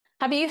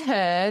Have you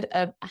heard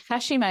of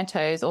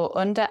Hashimoto's or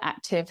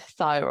underactive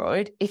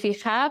thyroid? If you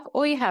have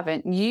or you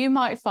haven't, you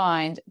might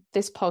find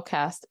this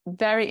podcast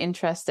very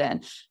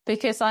interesting,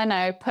 because I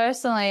know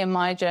personally in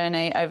my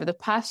journey over the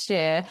past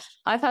year,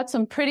 I've had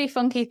some pretty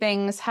funky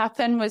things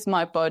happen with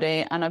my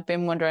body, and I've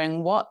been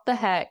wondering what the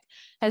heck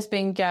has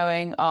been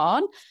going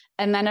on.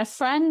 And then a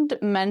friend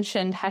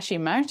mentioned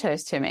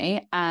Hashimoto's to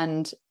me,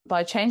 and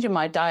by changing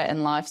my diet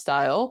and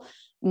lifestyle,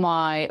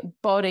 my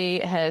body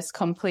has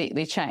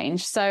completely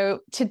changed. So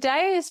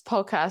today's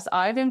podcast,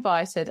 I've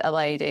invited a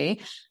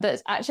lady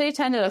that's actually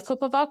attended a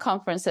couple of our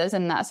conferences,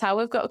 and that's how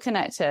we've got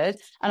connected.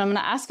 And I'm going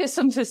to ask her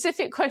some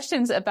specific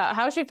questions about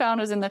how she found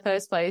us in the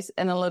first place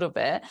in a little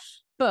bit.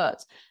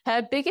 But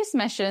her biggest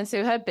mission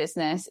through her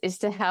business is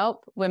to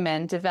help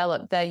women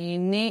develop their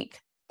unique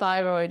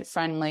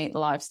thyroid-friendly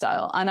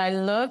lifestyle. And I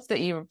love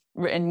that you've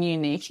written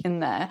unique in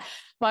there,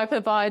 by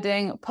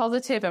providing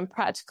positive and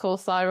practical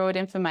thyroid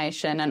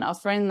information and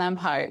offering them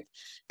hope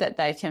that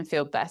they can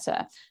feel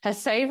better. Her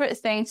favorite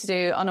thing to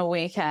do on a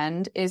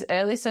weekend is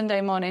early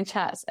Sunday morning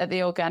chats at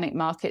the organic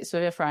markets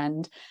with a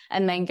friend,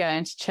 and then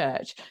going to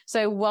church.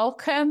 So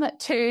welcome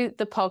to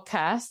the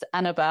podcast,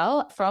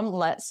 Annabel from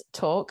Let's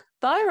Talk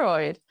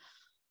Thyroid.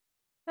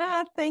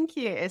 Thank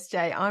you,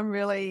 SJ.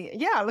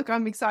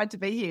 I'm excited to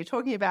be here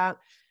talking about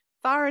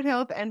thyroid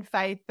health and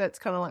faith. That's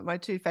kind of like my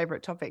two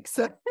favorite topics.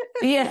 So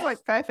yeah, it's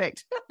like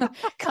perfect.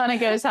 Kind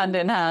of goes hand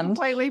in hand.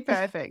 Completely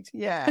perfect.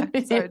 Yeah.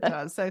 So it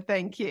does. So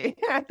thank you.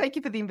 Thank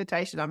you for the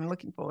invitation. I'm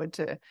looking forward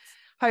to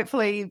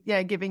hopefully,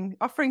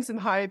 offering some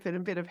hope and a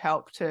bit of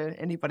help to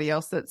anybody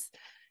else that's,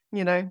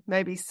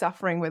 maybe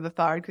suffering with a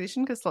thyroid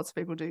condition, because lots of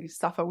people do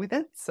suffer with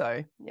it.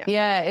 So, yeah.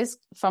 Yeah, it's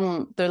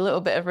from the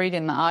little bit of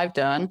reading that I've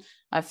done,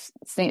 I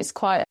think it's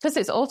quite, because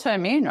it's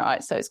autoimmune,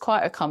 right? So it's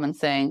quite a common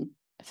thing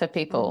for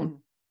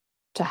people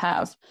to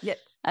have. Yep.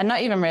 And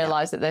not even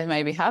realize that they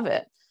maybe have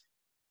it.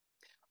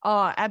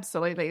 Oh,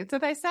 absolutely. So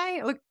they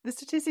say, look, the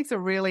statistics are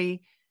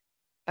really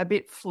a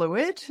bit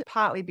fluid,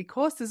 partly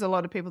because there's a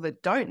lot of people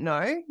that don't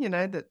know,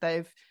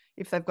 that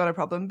if they've got a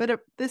problem.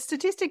 But the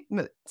statistic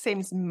that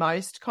seems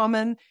most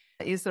common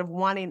is that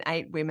 1 in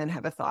 8 women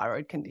have a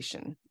thyroid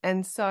condition.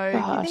 And so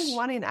you think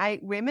 1 in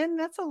 8 women,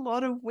 that's a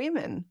lot of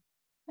women.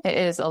 It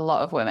is a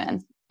lot of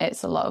women.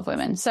 It's a lot of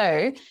women.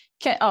 So,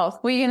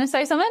 were you going to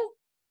say something?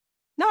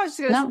 No, I was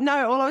just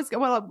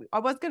I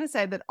was going to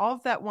say that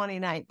of that 1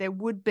 in 8, there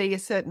would be a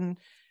certain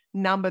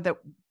number that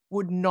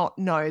would not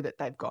know that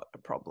they've got a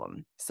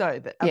problem. So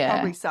that are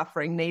probably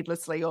suffering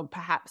needlessly, or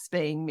perhaps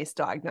being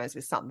misdiagnosed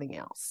with something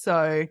else.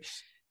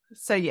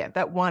 So yeah,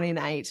 that 1 in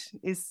 8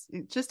 is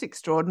just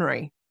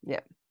extraordinary.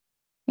 Yeah.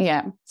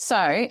 Yeah.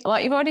 So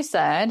like you've already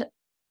said,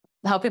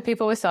 helping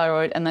people with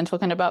thyroid and then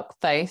talking about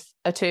faith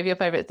are two of your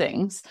favorite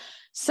things.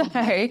 So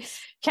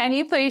can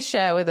you please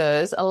share with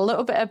us a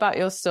little bit about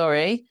your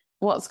story,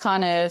 what's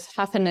kind of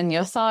happened in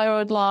your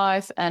thyroid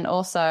life and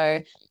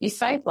also your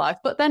faith life,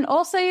 but then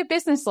also your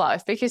business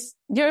life, because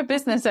you're a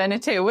business owner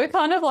too. We're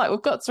kind of like,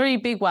 we've got 3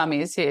 big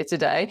whammies here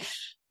today,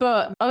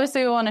 but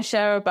obviously we want to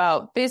share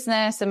about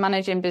business and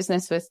managing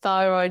business with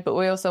thyroid, but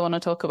we also want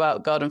to talk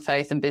about God and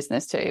faith and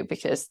business too,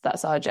 because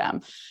that's our jam.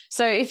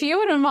 So if you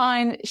wouldn't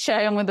mind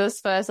sharing with us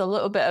first a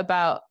little bit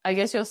about, I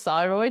guess, your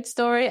thyroid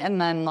story,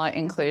 and then like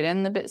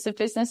including the bits of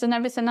business and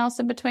everything else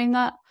in between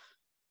that.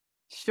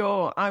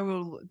 Sure, I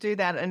will do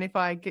that. And if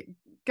I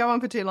go on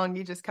for too long,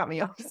 you just cut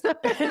me off.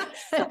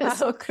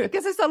 It's all good.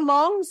 Because it's a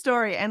long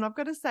story. And I've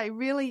got to say,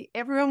 really,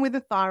 everyone with a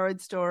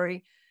thyroid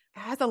story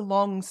has a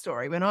long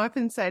story. When I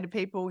often say to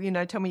people,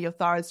 tell me your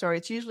thyroid story,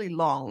 it's usually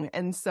long.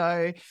 And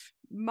so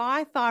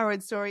my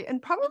thyroid story, and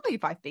probably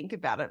if I think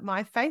about it,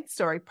 my faith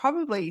story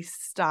probably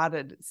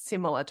started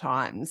similar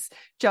times.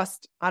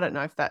 Just, I don't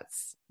know if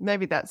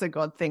maybe that's a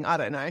God thing. I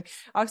don't know.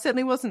 I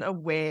certainly wasn't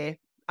aware.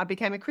 I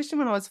became a Christian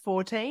when I was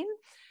 14.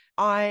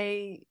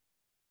 I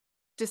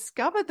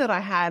discovered that I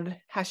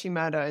had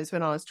Hashimoto's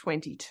when I was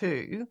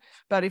 22,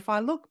 but if I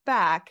look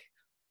back,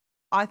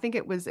 I think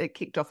it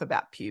kicked off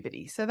about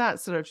puberty. So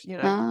that's sort of,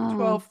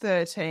 12,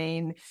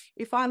 13.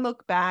 If I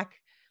look back,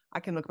 I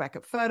can look back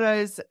at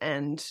photos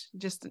and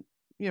just,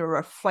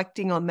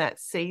 reflecting on that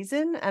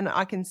season, and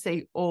I can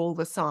see all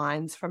the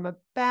signs from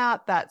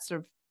about that sort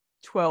of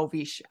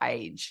 12-ish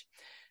age.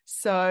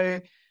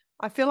 So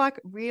I feel like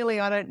really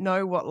I don't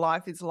know what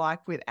life is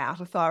like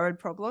without a thyroid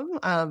problem.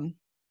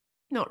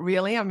 Not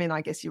really. I mean,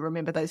 I guess you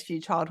remember those few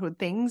childhood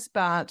things,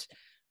 but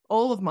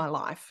all of my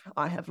life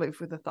I have lived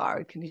with a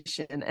thyroid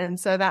condition. And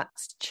so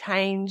that's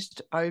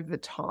changed over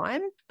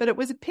time. But it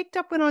was picked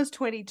up when I was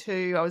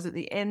 22. I was at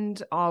the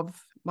end of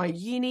my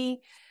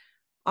uni.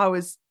 I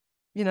was,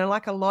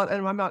 like a lot,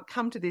 and I might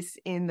come to this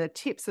in the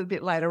tips a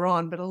bit later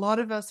on, but a lot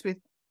of us with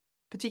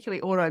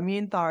particularly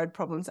autoimmune thyroid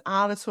problems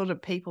are the sort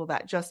of people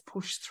that just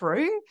push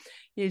through.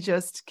 You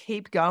just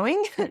keep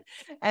going.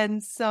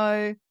 And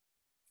so,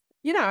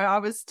 I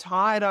was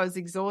tired, I was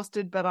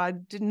exhausted, but I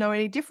didn't know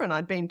any different.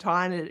 I'd been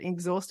tired and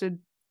exhausted,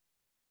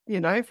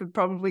 for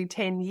probably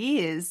 10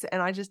 years,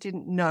 and I just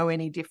didn't know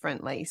any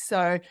differently.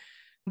 So,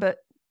 but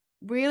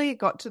really it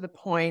got to the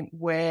point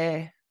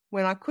where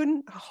when I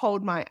couldn't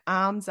hold my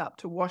arms up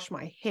to wash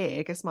my hair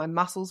because my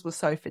muscles were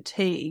so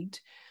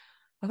fatigued.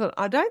 I thought,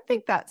 I don't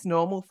think that's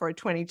normal for a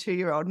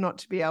 22-year-old not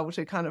to be able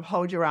to kind of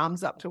hold your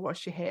arms up to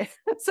wash your hair.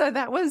 So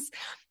that was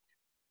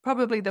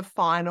probably the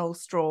final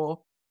straw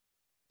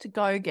to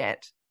go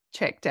get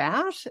checked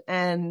out.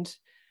 And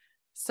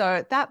so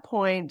at that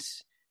point,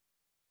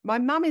 my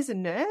mum is a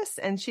nurse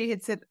and she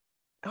had said,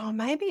 oh,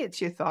 maybe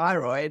it's your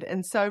thyroid.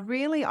 And so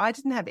really I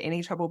didn't have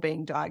any trouble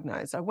being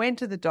diagnosed. I went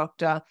to the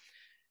doctor.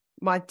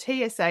 My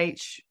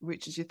TSH,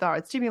 which is your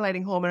thyroid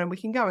stimulating hormone, and we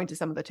can go into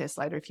some of the tests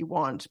later if you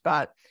want,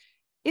 but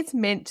it's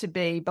meant to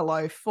be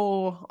below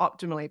 4,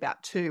 optimally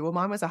about 2. Well,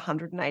 mine was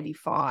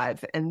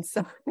 185. And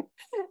so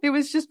it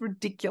was just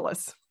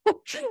ridiculous,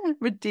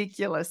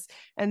 ridiculous.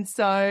 And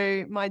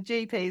so my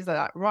GPs are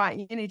like, right,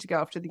 you need to go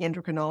off to the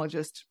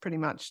endocrinologist pretty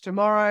much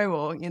tomorrow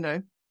or,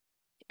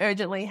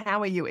 urgently. How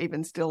are you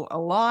even still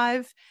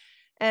alive?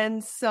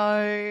 And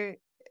so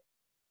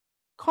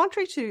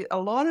contrary to a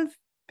lot of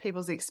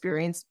people's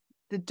experience,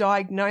 the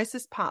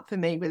diagnosis part for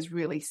me was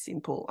really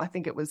simple. I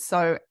think it was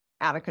so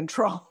out of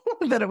control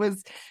that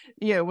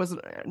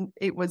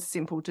it was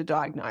simple to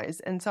diagnose.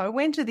 And so I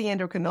went to the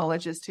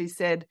endocrinologist who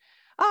said,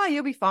 oh,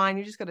 you'll be fine.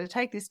 You just got to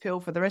take this pill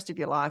for the rest of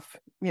your life,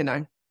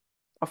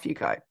 off you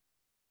go.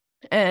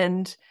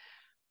 And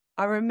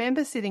I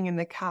remember sitting in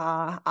the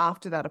car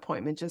after that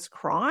appointment just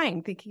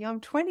crying, thinking, I'm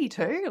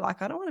 22.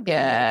 Like, I don't want to be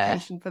on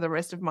medication for the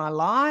rest of my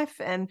life.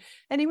 And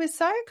he was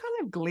so kind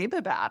of glib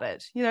about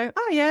it.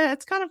 Oh, yeah,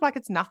 it's kind of like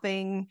it's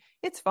nothing.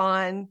 It's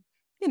fine.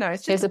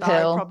 It's just a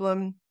thyroid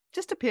problem.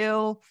 Just a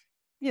pill.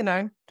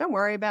 Don't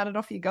worry about it.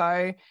 Off you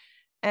go.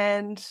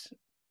 And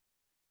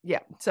yeah,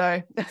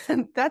 so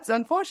that's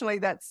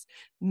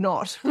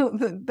not,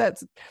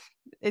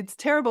 it's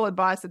terrible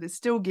advice that is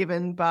still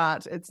given,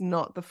 but it's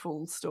not the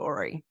full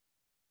story.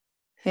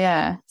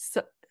 Yeah.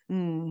 So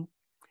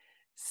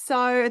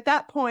at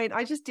that point,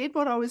 I just did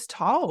what I was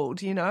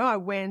told. I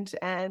went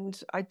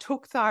and I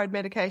took thyroid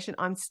medication.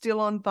 I'm still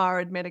on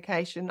thyroid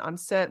medication. I'm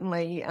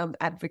certainly an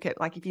advocate.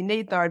 Like, if you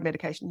need thyroid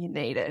medication, you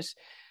need it.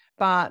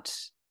 But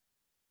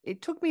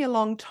it took me a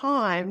long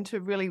time to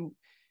really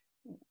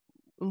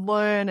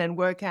learn and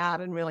work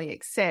out and really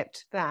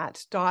accept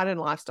that diet and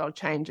lifestyle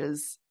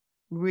changes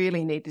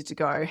really needed to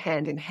go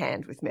hand in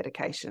hand with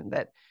medication.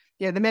 That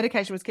the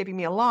medication was keeping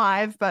me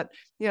alive, but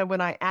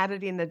when I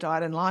added in the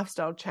diet and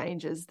lifestyle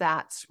changes,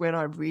 that's when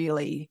I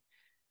really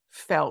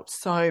felt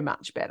so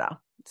much better.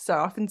 So I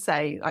often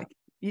say, like,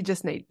 you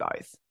just need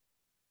both.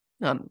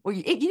 Well,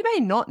 you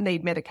may not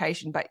need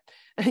medication, but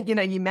you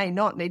may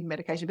not need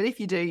medication, but if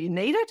you do, you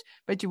need it,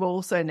 but you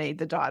also need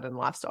the diet and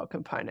lifestyle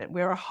component.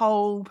 We're a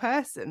whole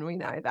person, we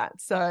know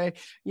that. So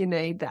you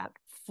need that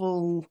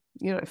full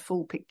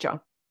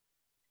picture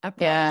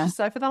approach. Yeah.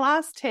 So for the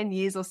last 10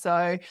 years or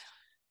so,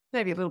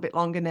 maybe a little bit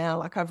longer now,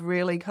 like, I've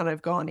really kind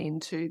of gone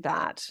into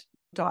that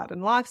diet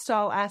and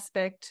lifestyle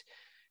aspect.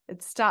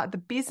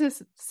 The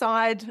business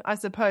side, I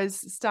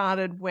suppose,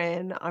 started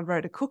when I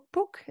wrote a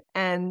cookbook,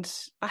 and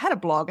I had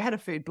a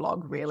food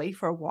blog really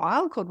for a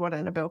while called What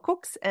Annabel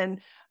Cooks,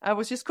 and I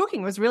was just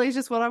cooking. It was really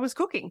just what I was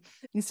cooking.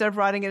 Instead of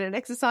writing it in an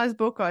exercise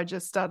book, I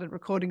just started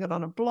recording it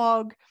on a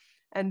blog,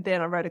 and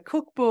then I wrote a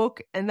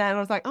cookbook, and then I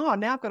was like, oh,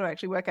 now I've got to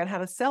actually work out how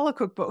to sell a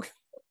cookbook.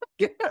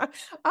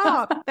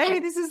 Oh, maybe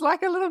this is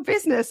like a little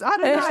business. I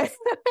don't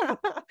know.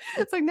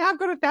 It's like, now I've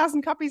got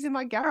 1,000 copies in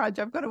my garage.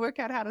 I've got to work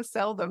out how to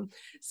sell them.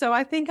 So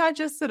I think I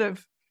just sort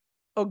of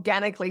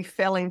organically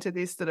fell into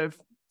this sort of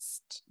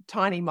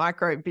tiny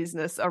micro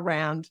business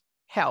around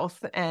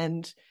health,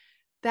 and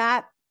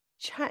that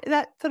sort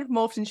of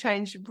morphed and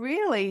changed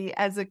really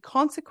as a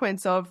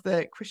consequence of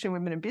the Christian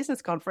Women in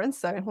Business Conference.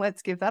 So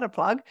let's give that a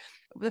plug.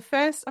 I've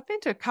been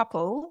to a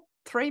couple,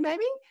 3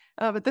 maybe,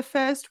 but the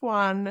first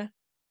one,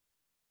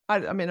 I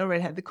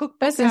already had the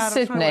cookbook. That's in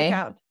Sydney.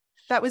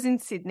 That was in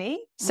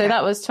Sydney. So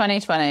that was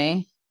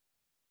 2020.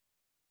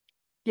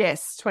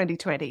 Yes,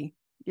 2020.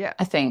 Yeah.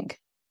 I think.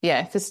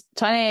 Yeah, because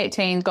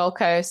 2018 Gold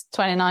Coast,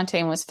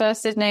 2019 was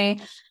first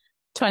Sydney,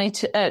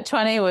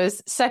 2020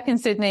 was second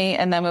Sydney,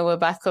 and then we were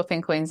back up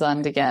in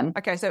Queensland again.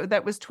 Okay, so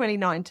that was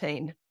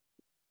 2019.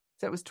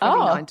 So it was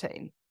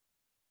 2019. Oh.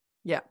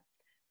 Yeah.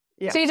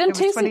 So you've done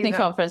 2 Sydney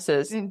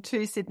conferences? In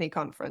 2 Sydney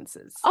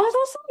conferences.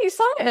 Oh, that's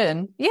so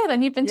exciting. Yeah,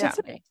 then you've been to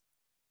Sydney.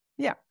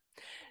 Yeah.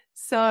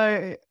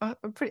 So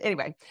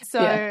anyway,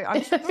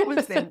 I'm sure it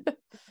was then.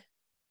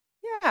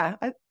 Yeah.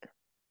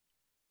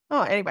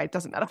 Anyway, it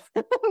doesn't matter.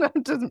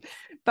 It doesn't,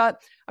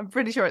 but I'm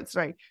pretty sure it's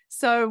 3.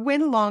 So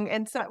went along,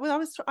 and so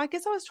I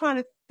guess I was trying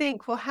to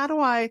think, well,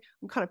 I'm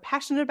kind of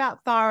passionate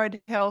about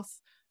thyroid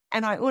health,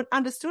 and I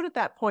understood at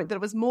that point that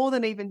it was more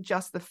than even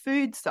just the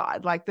food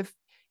side. Like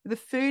the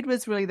food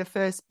was really the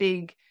first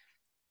big,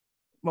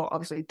 well,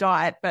 obviously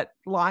diet, but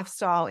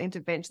lifestyle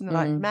intervention that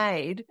I'd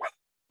made.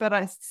 But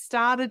I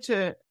started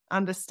to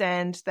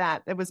understand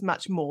that there was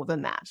much more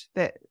than that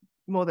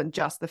more than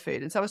just the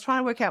food. And so I was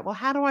trying to work out, well,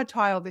 how do I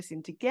tie all this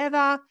in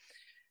together?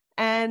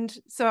 And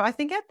so I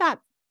think at that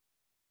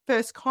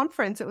first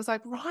conference, it was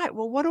like, right,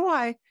 well,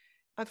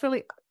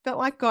 felt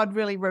like God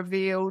really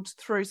revealed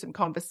through some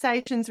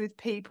conversations with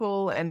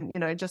people and,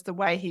 just the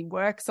way he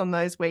works on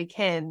those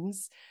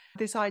weekends,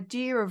 this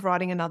idea of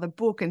writing another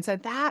book. And so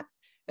that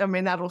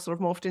all sort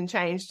of morphed and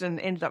changed and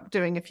ended up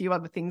doing a few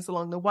other things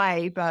along the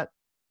way. But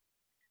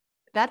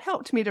that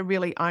helped me to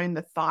really own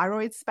the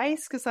thyroid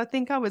space, because I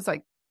think I was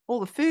like all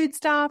the food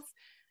stuff,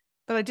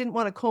 but I didn't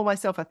want to call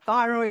myself a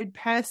thyroid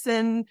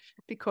person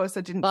because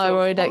I didn't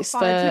thyroid feel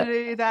expert to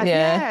do that.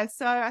 Yeah.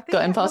 So I think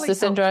got imposter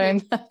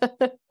syndrome.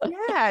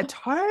 Yeah,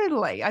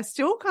 totally. I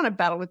still kind of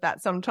battle with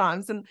that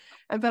sometimes.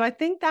 But I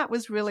think that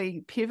was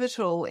really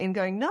pivotal in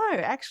going, no,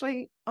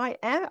 actually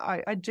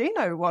I do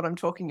know what I'm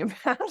talking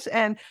about.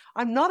 And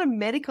I'm not a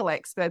medical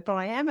expert, but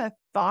I am a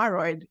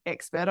thyroid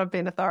expert. I've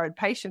been a thyroid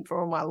patient for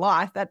all my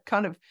life.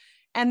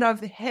 And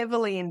I've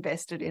heavily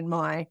invested in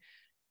my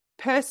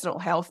personal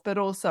health, but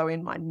also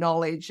in my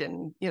knowledge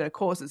and,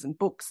 courses and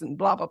books and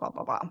blah, blah, blah,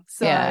 blah, blah.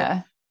 So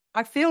yeah.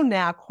 I feel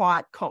now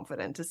quite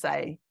confident to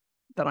say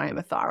that I am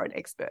a thyroid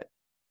expert.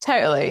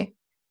 Totally.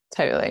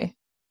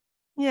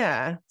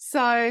 Yeah.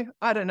 So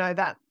I don't know,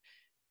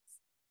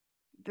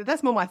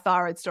 that's more my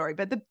thyroid story,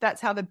 but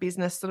that's how the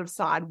business sort of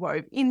side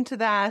wove into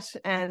that.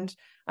 And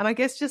I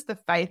guess just the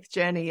faith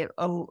journey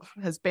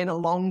has been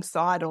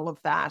alongside all of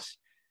that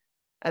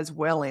as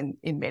well in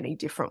many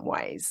different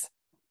ways.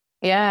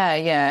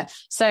 Yeah.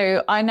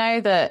 So I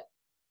know that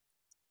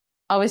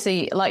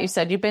obviously, like you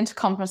said, you've been to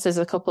conferences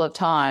a couple of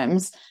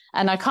times,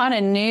 and I kind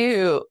of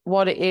knew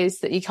what it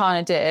is that you kind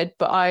of did,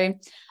 but I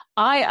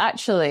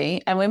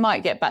actually, and we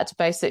might get back to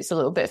basics a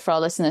little bit for our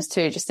listeners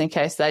too, just in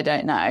case they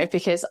don't know,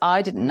 because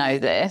I didn't know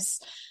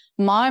this.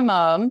 My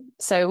mum,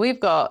 so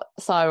we've got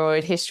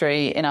thyroid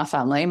history in our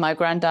family. My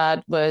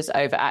granddad was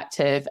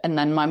overactive, and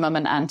then my mum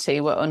and auntie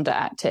were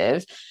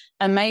underactive.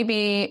 And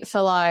maybe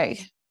for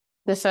like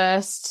the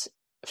first,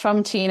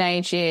 from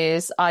teenage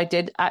years, I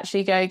did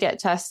actually go get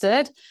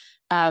tested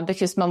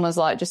because mum was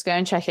like, just go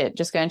and check it.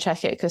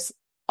 Because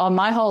on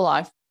my whole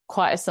life,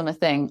 quite a summer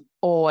thing,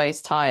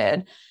 always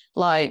tired.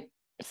 Like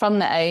from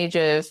the age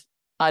of,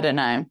 I don't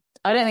know,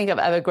 I don't think I've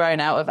ever grown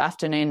out of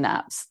afternoon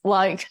naps.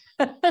 Like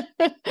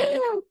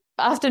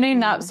afternoon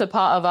naps are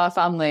part of our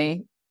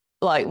family.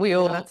 Like we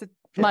all,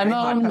 my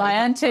mum, my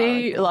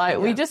auntie,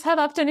 we just have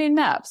afternoon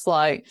naps.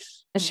 Like,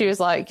 and she was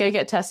like, go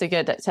get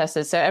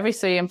tested. So every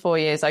 3 and 4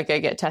 years I go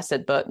get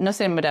tested, but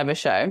nothing would ever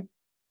show.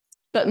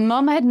 But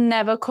mum had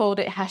never called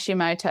it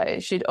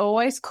Hashimoto. She'd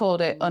always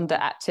called it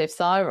underactive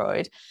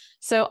thyroid.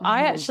 So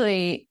I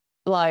actually,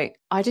 I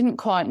didn't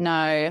quite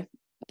know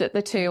that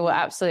the two were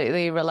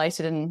absolutely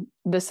related and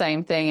the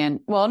same thing. And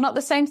well, not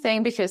the same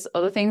thing, because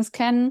other things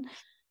can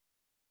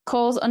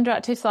cause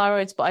underactive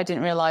thyroids, but I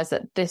didn't realize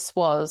that this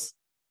was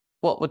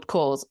what would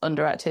cause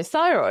underactive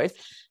thyroid.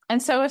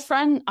 And so a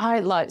friend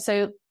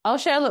so I'll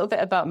share a little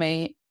bit about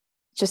me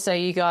just so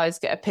you guys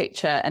get a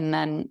picture, and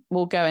then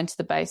we'll go into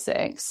the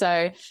basics.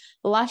 So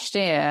last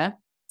year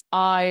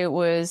I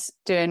was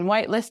doing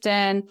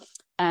weightlifting,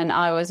 and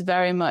I was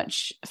very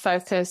much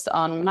focused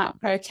on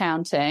macro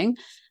counting.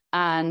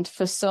 And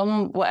for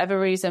whatever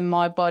reason,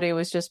 my body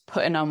was just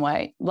putting on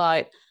weight.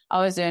 Like I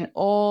was doing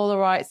all the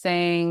right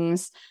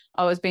things.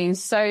 I was being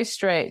so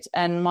strict,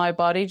 and my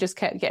body just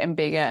kept getting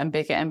bigger and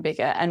bigger and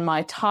bigger. And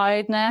my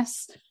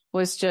tiredness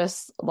was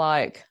just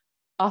like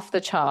off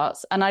the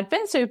charts. And I'd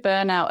been through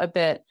burnout a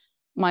bit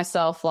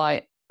myself,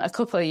 like a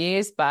couple of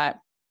years back,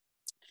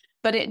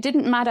 but it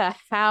didn't matter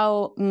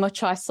how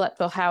much I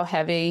slept or how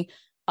heavy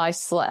I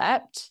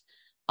slept.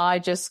 I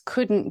just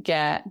couldn't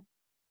get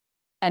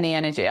any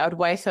energy. I would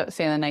wake up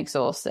feeling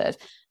exhausted.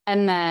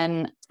 And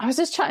then I was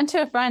just chatting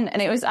to a friend,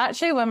 and it was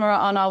actually when we were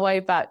on our way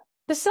back.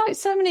 There's like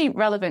so many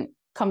relevant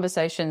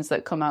conversations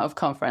that come out of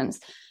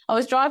conference. I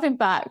was driving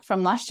back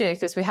from last year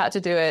because we had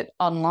to do it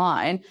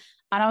online.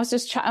 And I was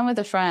just chatting with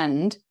a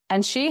friend,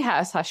 and she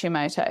has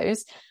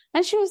Hashimoto's.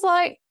 And she was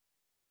like,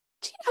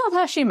 do you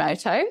have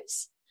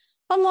Hashimoto's?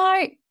 I'm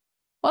like,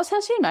 what's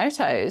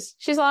Hashimoto's?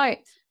 She's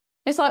like,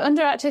 it's like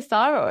underactive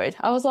thyroid.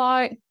 I was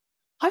like,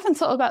 I haven't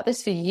thought about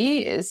this for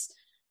years.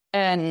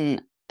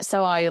 And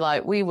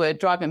so we were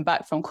driving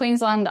back from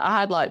Queensland. I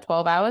had like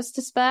 12 hours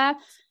to spare.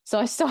 So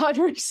I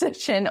started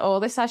researching all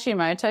this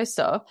Hashimoto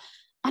stuff.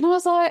 And I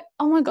was like,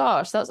 oh my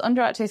gosh, that's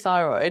underactive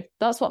thyroid.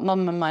 That's what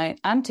mum and my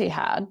auntie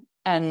had.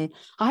 And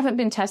I haven't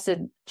been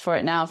tested for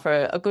it now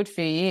for a good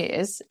few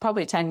years,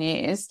 probably 10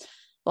 years.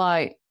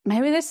 Like,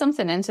 maybe there's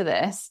something into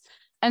this.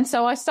 And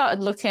so I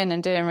started looking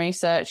and doing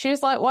research. She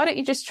was like, why don't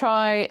you just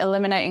try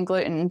eliminating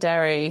gluten and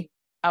dairy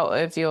out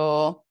of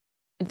your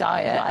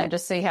diet and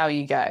just see how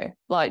you go?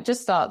 Like,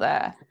 just start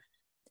there.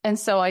 And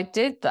so I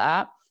did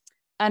that.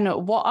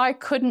 And what I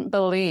couldn't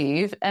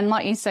believe, and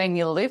like you're saying,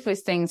 you live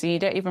with things and you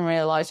don't even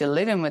realize you're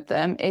living with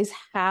them, is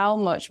how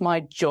much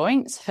my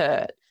joints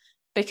hurt.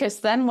 Because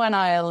then when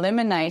I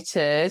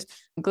eliminated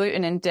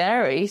gluten and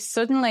dairy,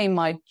 suddenly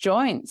my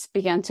joints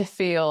began to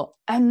feel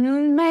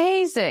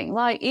amazing.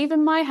 Like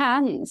even my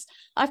hands,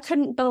 I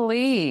couldn't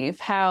believe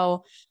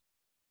how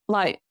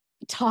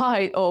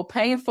tight or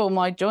painful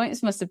my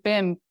joints must have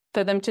been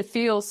for them to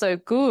feel so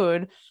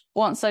good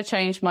once I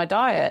changed my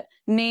diet,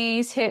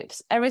 knees,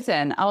 hips,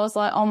 everything. I was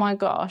like, oh my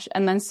gosh.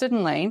 And then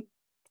suddenly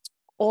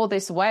all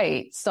this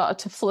weight started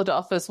to flood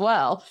off as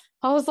well.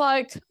 I was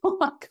like, oh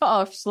my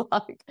gosh,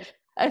 like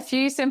a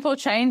few simple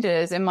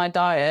changes in my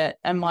diet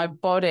and my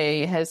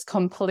body has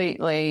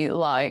completely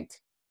like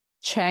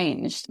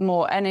changed.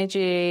 More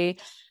energy.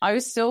 I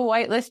was still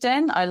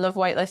weightlifting. I love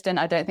weightlifting.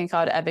 I don't think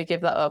I'd ever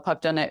give that up.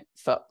 I've done it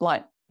for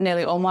like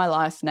nearly all my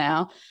life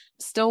now.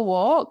 Still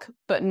walk,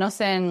 but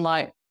nothing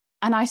like,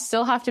 and I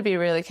still have to be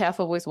really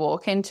careful with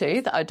walking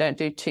too, that I don't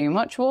do too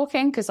much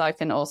walking because I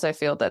can also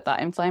feel that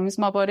inflames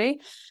my body.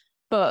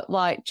 But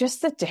like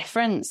just the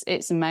difference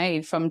it's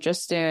made from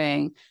just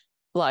doing,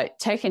 like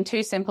taking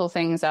two simple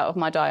things out of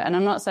my diet. And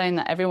I'm not saying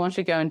that everyone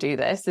should go and do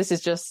this. This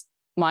is just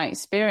my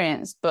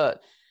experience,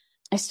 but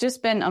it's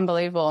just been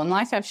unbelievable. And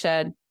like I've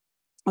shared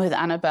with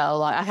Annabel,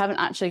 like I haven't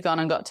actually gone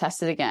and got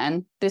tested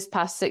again. This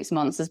past 6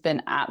 months has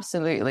been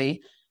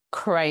absolutely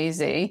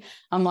crazy.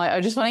 I'm like, I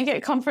just want to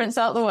get conference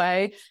out of the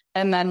way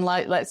and then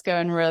like, let's go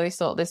and really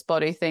sort this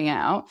body thing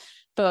out.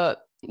 But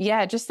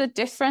yeah, just the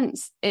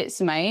difference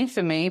it's made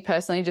for me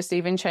personally, just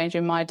even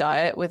changing my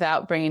diet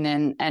without bringing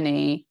in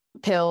any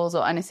pills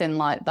or anything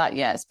like that.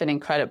 Yeah, it's been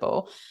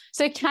incredible.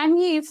 So can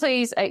you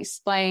please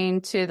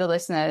explain to the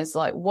listeners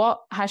like what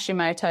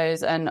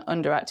Hashimoto's and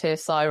underactive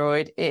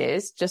thyroid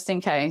is, just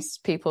in case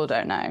people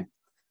don't know?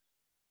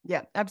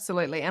 Yeah,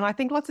 absolutely. And I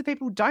think lots of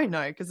people don't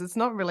know because it's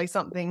not really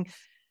something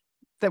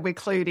that we're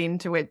clued in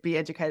to be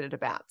educated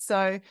about.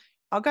 So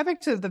I'll go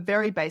back to the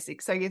very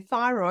basics. So your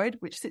thyroid,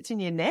 which sits in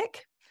your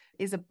neck,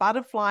 is a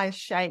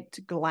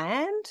butterfly-shaped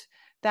gland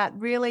that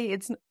really,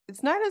 it's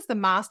known as the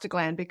master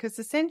gland because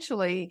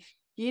essentially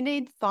you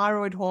need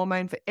thyroid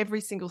hormone for every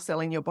single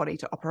cell in your body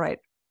to operate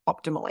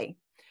optimally.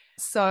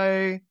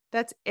 So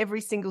that's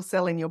every single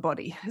cell in your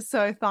body.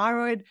 So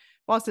thyroid,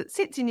 whilst it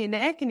sits in your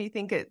neck and you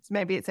think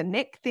maybe it's a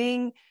neck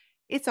thing,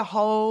 it's a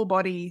whole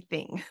body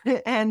thing.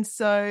 And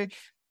so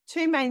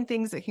two main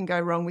things that can go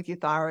wrong with your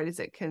thyroid is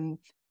it can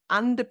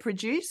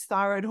underproduce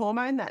thyroid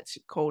hormone. That's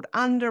called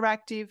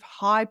underactive,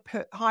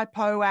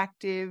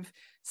 hypoactive,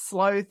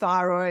 slow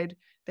thyroid.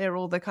 They're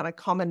all the kind of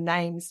common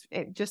names.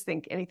 Just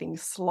think anything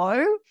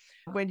slow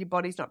when your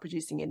body's not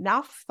producing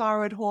enough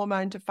thyroid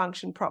hormone to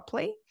function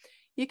properly.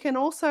 You can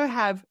also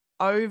have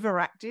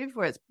overactive,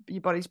 where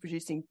your body's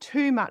producing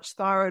too much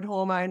thyroid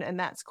hormone, and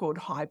that's called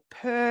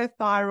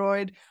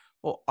hyperthyroid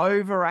or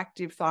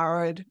overactive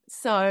thyroid.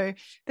 So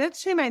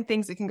that's two main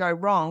things that can go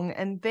wrong.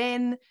 And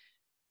then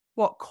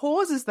what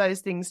causes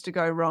those things to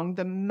go wrong,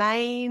 the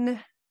main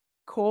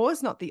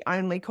cause, not the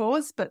only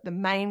cause, but the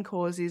main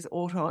cause is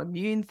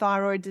autoimmune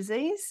thyroid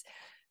disease.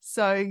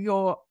 So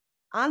your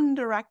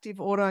underactive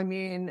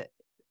autoimmune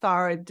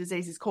thyroid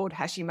disease is called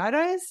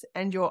Hashimoto's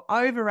and your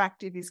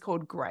overactive is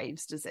called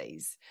Graves'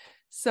 disease.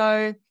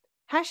 So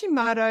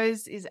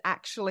Hashimoto's is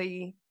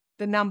actually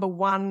the number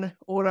one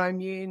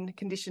autoimmune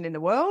condition in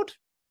the world.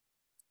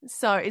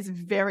 So it's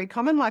very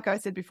common. Like I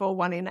said before,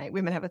 1 in 8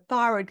 women have a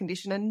thyroid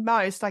condition, and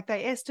most, like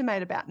they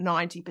estimate about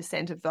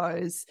 90% of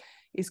those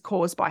is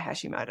caused by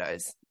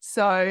Hashimoto's.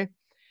 So,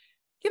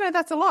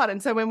 that's a lot.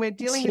 And so when we're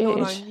dealing with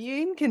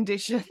autoimmune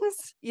conditions,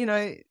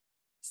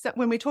 so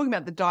when we're talking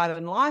about the diet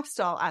and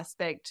lifestyle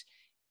aspect,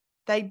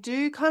 they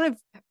do kind of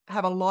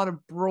have a lot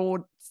of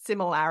broad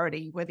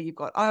similarity, whether you've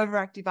got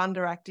overactive,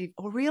 underactive,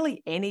 or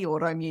really any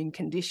autoimmune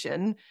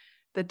condition.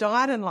 The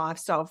diet and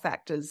lifestyle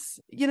factors,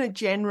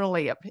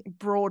 generally,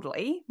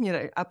 broadly,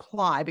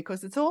 apply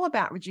because it's all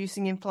about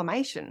reducing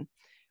inflammation.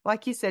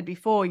 Like you said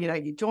before,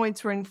 your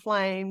joints were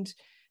inflamed.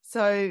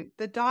 So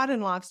the diet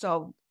and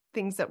lifestyle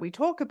things that we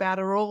talk about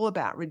are all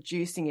about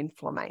reducing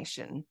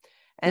inflammation.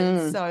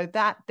 And so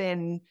that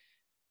then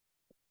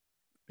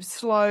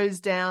slows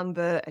down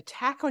the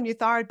attack on your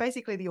thyroid.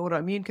 Basically, the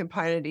autoimmune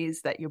component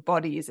is that your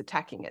body is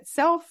attacking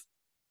itself.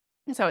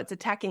 So it's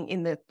attacking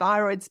in the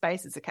thyroid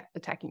space, it's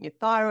attacking your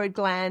thyroid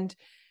gland.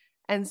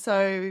 And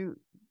so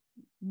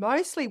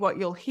mostly what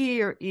you'll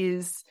hear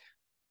is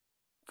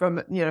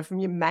from your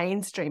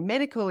mainstream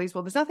medical is,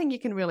 well, there's nothing you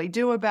can really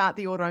do about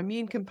the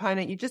autoimmune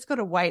component. You just got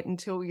to wait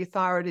until your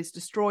thyroid is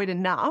destroyed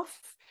enough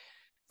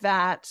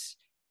that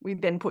we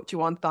then put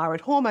you on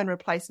thyroid hormone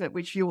replacement,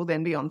 which you will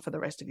then be on for the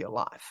rest of your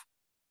life.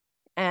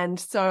 And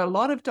so a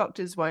lot of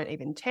doctors won't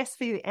even test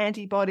for the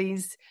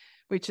antibodies,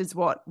 which is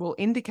what will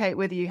indicate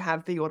whether you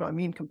have the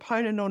autoimmune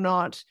component or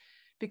not,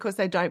 because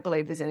they don't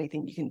believe there's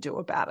anything you can do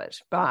about it.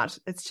 But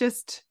it's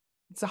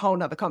a whole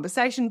nother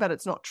conversation, but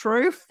it's not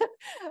true.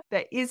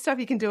 There is stuff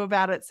you can do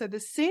about it. So the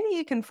sooner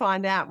you can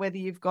find out whether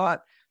you've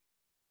got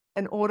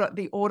the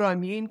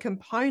autoimmune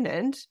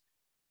component,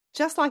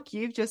 just like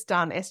you've just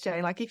done,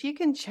 SJ, like if you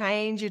can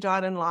change your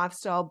diet and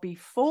lifestyle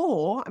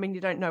before, you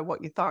don't know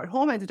what your thyroid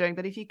hormones are doing,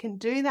 but if you can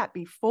do that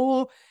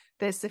before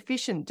there's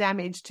sufficient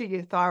damage to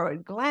your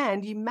thyroid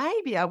gland, you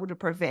may be able to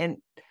prevent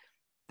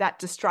that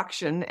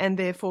destruction and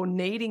therefore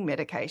needing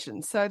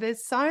medication. So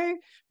there's so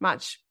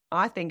much,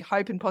 I think,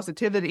 hope and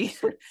positivity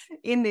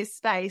in this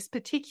space,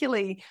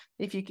 particularly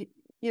if you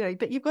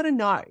but you've got to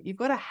know, you've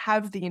got to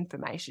have the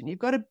information, you've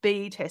got to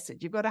be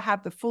tested, you've got to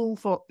have the full,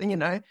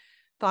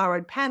 the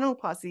thyroid panel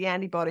plus the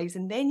antibodies,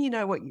 and then you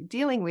know what you're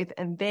dealing with,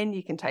 and then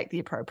you can take the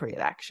appropriate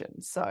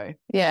action. So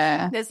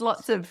there's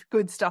lots of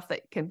good stuff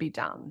that can be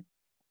done.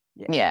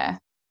 Yeah.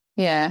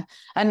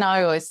 And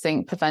I always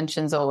think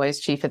prevention's always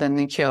cheaper than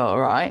the cure,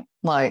 right?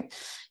 Like,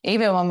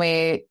 even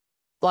when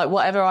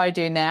whatever I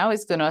do now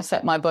is going to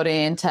affect my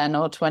body in 10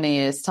 or 20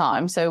 years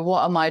time. So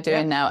what am I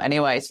doing now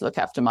anyway to look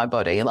after my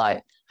body?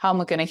 Like, how am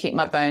I going to keep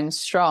my bones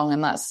strong?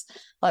 And that's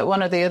like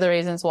one of the other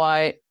reasons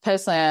why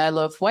personally I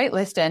love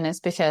weightlifting, is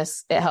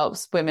because it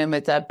helps women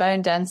with their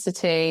bone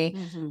density,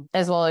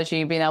 as well as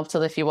you being able to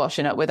lift your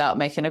washing up without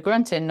making a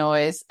grunting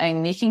noise,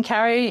 and you can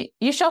carry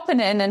your shopping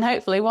in and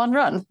hopefully one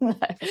run.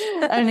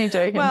 Only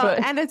joking.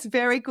 And it's a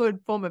very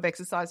good form of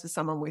exercise for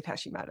someone with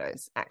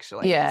Hashimoto's,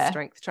 actually.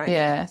 Strength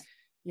training.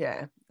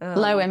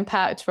 Low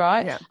impact,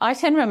 right? I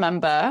can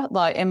remember,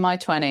 like, in my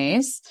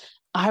 20s,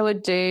 I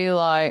would do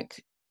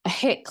like a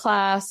HIIT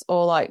class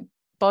or like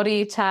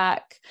body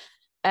attack,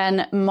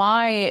 and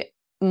my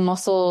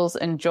muscles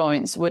and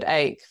joints would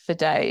ache for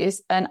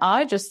days. And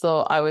I just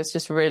thought I was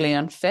just really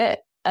unfit,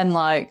 and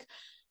like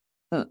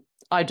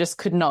I just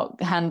could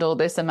not handle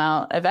this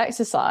amount of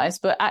exercise.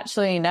 But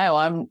actually, no,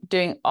 I'm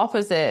doing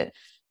opposite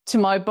to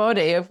my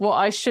body of what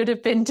I should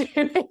have been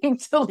doing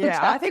to look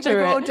after I think we've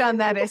all done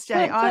that,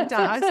 SJ.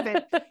 I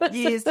spent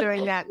years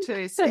doing that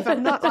too. So if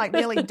I'm not like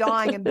nearly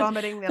dying and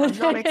vomiting, then I'm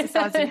not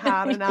exercising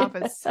hard enough.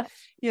 It's,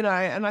 and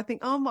I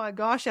think, oh my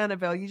gosh,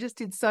 Annabel, you just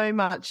did so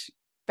much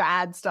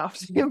bad stuff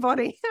to your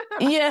body.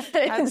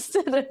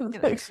 Instead of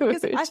the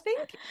good.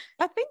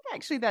 I think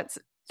actually that's,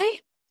 hey,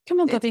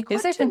 come on, Bobby.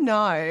 It's good to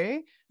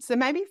know. So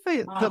maybe for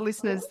the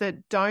listeners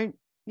that don't,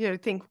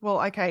 think,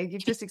 well, okay,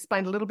 you've just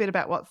explained a little bit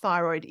about what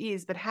thyroid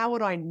is, but how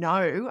would I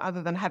know,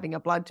 other than having a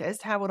blood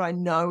test, how would I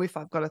know if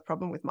I've got a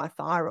problem with my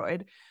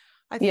thyroid?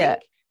 I think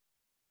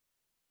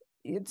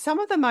some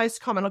of the most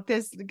common, look,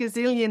 there's a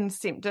gazillion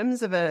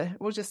symptoms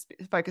we'll just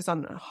focus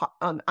on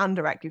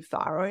underactive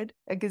thyroid,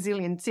 a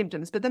gazillion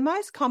symptoms, but the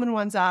most common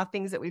ones are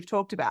things that we've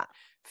talked about: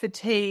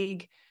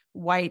 fatigue,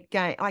 weight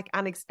gain, like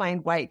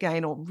unexplained weight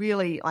gain, or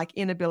really like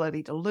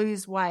inability to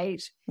lose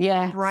weight,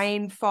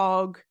 brain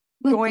fog,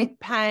 joint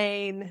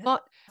pain,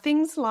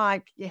 things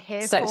like your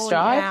hair falling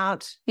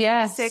out,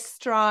 sex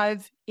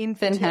drive,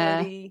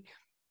 infertility,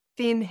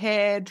 thin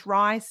hair,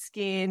 dry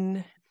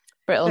skin,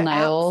 brittle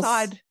nails,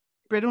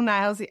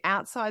 the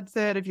outside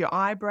third of your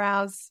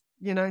eyebrows,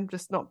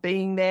 just not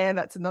being there.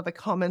 That's another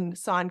common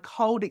sign.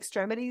 Cold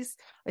extremities.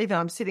 Even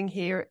I'm sitting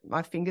here,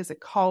 my fingers are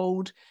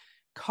cold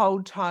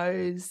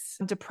toes.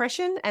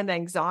 Depression and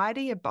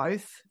anxiety are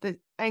both. The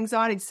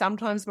anxiety is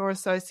sometimes more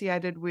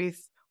associated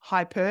with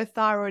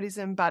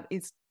hyperthyroidism, but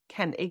it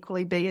can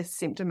equally be a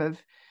symptom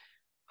of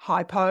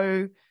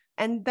hypo,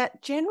 and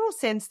that general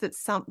sense that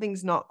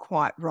something's not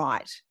quite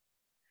right.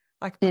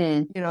 Like,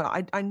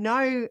 I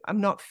know I'm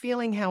not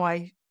feeling how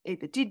I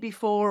either did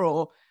before,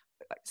 or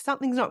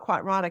something's not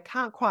quite right. I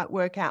can't quite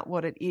work out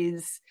what it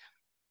is.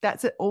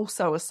 That's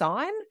also a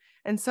sign.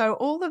 And so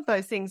all of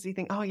those things, you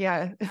think, oh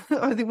yeah,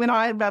 I think when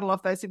I rattle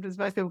off those symptoms,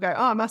 most people go,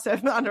 oh, I must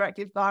have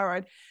underactive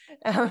thyroid.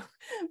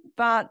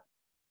 But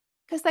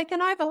because they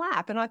can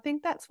overlap. And I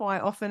think that's why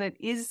often it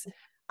is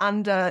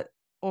under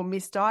or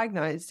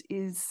misdiagnosed,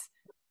 is,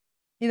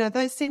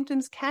 those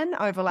symptoms can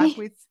overlap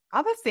with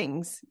other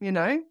things,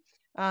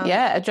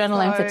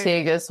 adrenaline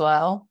fatigue as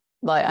well.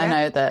 Like, I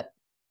know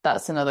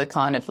that's another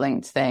kind of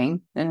linked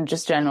thing, and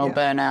just general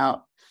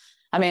burnout.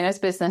 I mean, as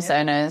business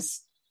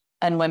owners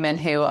and women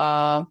who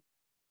are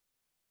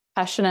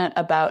passionate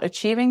about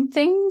achieving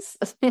things,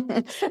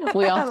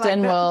 we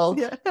often will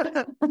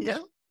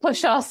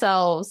push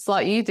ourselves,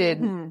 like you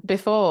did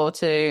before,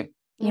 to,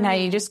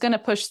 you're just going to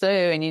push through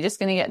and you're just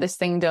going to get this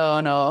thing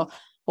done, or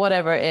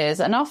whatever it is.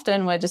 And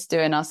often we're just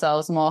doing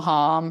ourselves more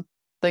harm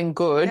than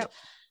good.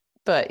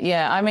 But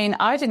I mean,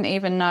 I didn't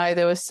even know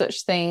there was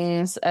such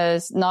things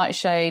as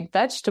nightshade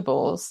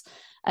vegetables.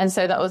 And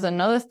so that was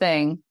another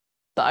thing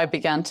that I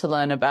began to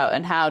learn about.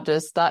 And how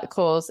does that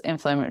cause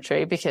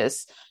inflammatory?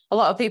 Because a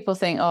lot of people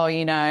think, oh,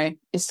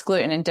 it's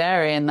gluten and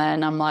dairy. And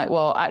then I'm like,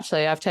 well,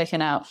 actually, I've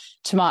taken out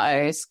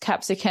tomatoes,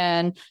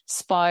 capsicum,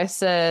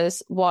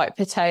 spices, white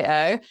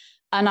potato.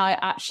 And I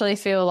actually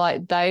feel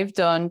like they've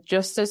done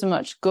just as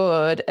much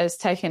good as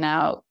taking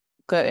out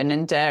gluten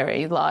and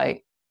dairy.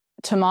 Like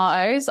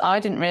tomatoes, I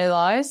didn't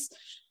realize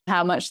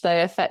how much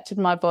they affected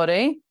my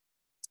body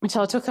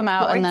until I took them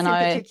out. And then in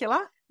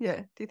particular? Yeah.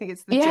 Do you think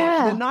it's the joint?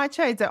 The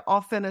nightshades are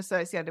often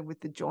associated with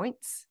the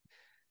joints.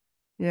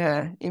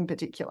 Yeah, in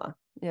particular.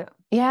 Yeah.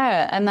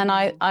 Yeah. And then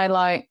I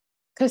like,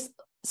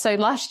 so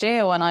last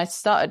year when I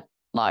started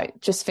like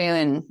just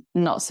feeling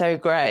not so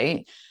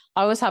great,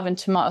 I was having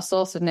tomato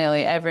sauce with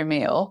nearly every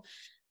meal.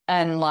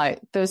 And like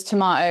there was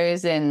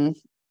tomatoes in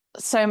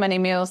so many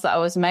meals that I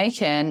was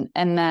making.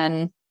 And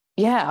then,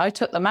 I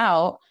took them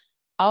out.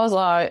 I was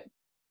like,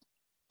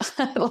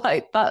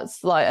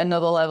 that's like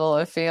another level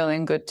of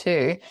feeling good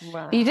too.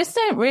 Wow. You just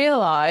don't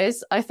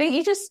realize, I think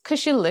you just,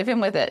 because you're living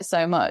with it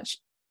so much,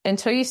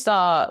 until you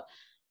start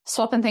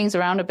swapping things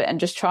around a bit and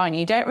just trying,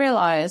 you don't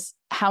realize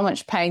how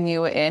much pain you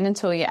were in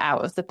until you're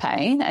out of the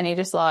pain. And you're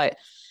just like,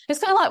 It's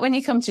kind of like when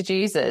you come to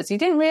Jesus, you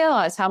didn't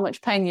realize how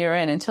much pain you're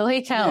in until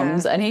he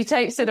comes and he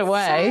takes it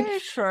away. So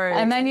true.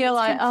 And then you're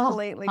like,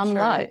 completely I'm true.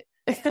 right.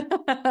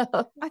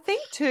 I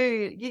think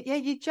too,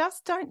 you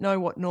just don't know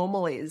what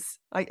normal is.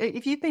 Like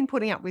if you've been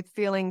putting up with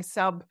feeling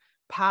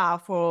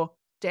subpar for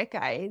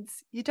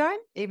decades, you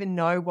don't even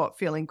know what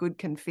feeling good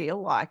can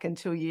feel like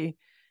until you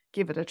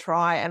give it a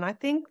try. And I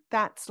think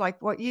that's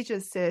like what you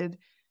just said.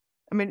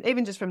 I mean,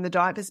 even just from the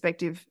diet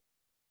perspective,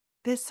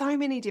 there's so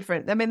many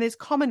different, there's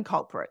common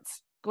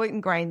culprits.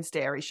 Gluten, grains,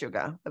 dairy,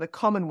 sugar are the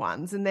common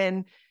ones. And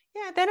then,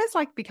 then it's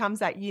like becomes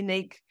that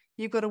unique.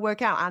 You've got to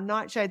work out our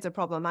nightshades a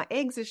problem, our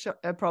eggs are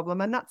a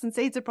problem, our nuts and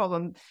seeds a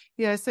problem.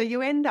 So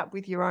you end up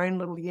with your own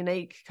little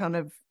unique kind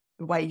of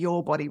way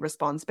your body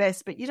responds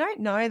best, but you don't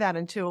know that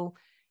until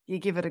you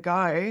give it a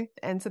go.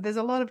 And so there's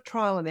a lot of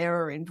trial and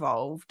error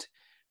involved,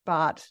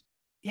 but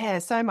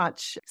so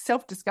much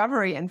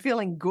self-discovery and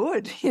feeling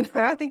good.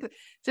 I think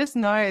just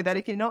know that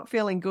if you're not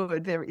feeling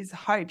good, there is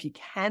hope. You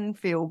can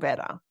feel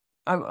better.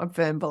 I'm a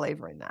firm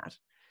believer in that.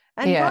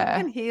 And God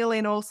can heal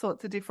in all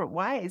sorts of different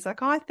ways.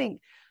 Like I think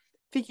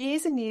for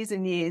years and years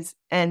and years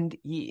and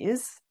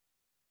years,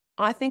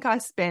 I think I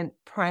spent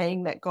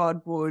praying that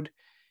God would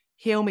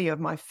heal me of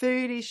my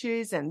food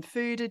issues and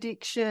food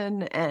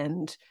addiction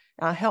and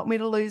help me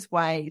to lose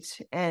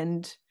weight.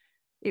 And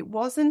it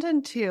wasn't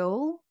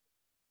until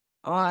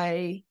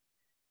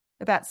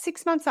about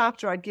 6 months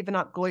after I'd given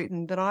up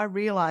gluten that I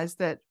realized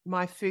that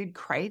my food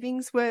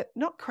cravings were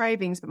not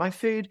cravings, but my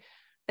food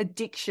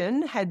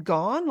addiction had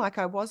gone. Like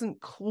I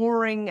wasn't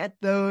clawing at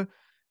the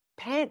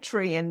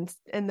pantry and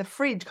the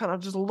fridge, kind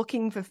of just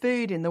looking for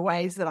food in the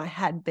ways that I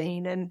had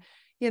been. And,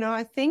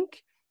 I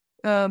think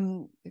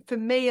for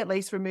me, at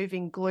least,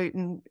 removing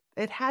gluten,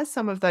 it has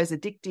some of those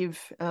addictive,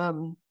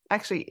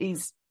 actually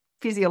is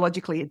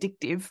physiologically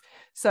addictive.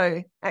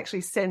 So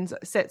actually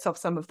sets off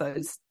some of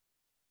those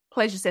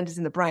pleasure centers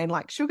in the brain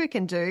like sugar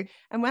can do.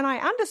 And when I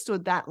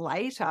understood that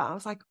later, I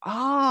was like,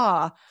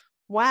 wow,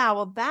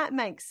 well, that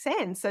makes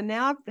sense. So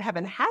now I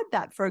haven't had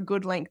that for a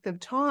good length of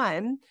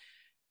time.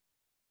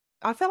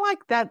 I feel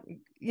like that,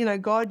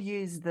 God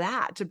used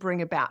that to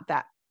bring about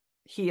that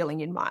healing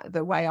in my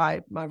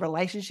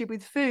relationship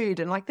with food.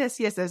 And like this,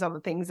 yes, there's other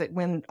things that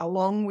went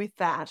along with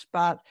that,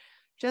 but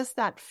just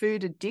that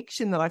food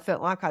addiction that I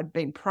felt like I'd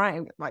been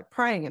praying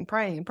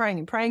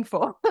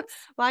for,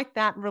 like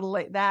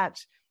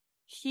that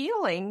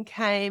healing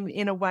came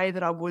in a way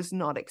that I was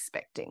not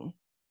expecting.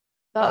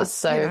 That was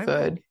so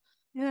good.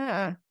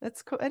 Yeah,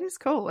 that's cool. It is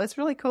cool. It's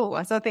really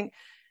cool. So I think,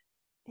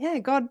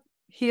 God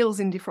heals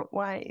in different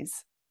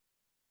ways.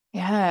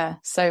 Yeah,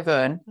 so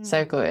good.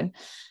 So good.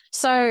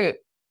 So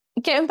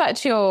getting back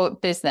to your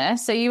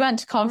business, so you went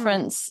to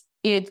conference,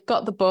 you'd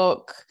got the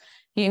book,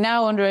 you're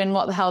now wondering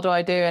what the hell do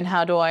I do and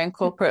how do I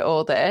incorporate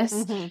all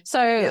this?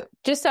 So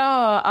just so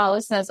our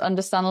listeners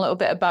understand a little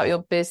bit about your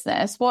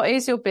business, what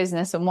is your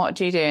business and what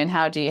do you do and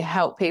how do you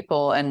help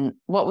people and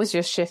what was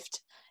your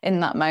shift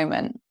in that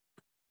moment?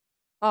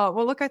 Oh,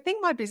 well, look, I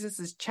think my business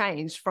has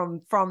changed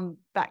from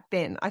back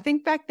then. I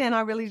think back then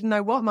I really didn't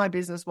know what my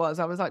business was.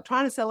 I was like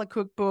trying to sell a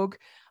cookbook.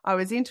 I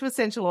was into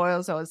essential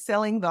oils. I was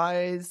selling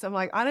those. I'm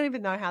like, I don't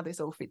even know how this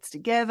all fits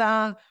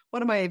together.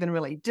 What am I even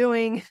really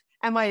doing?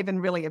 Am I even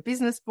really a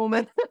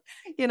businesswoman?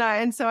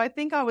 And so I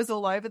think I was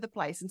all over the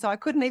place. And so I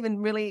couldn't even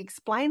really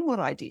explain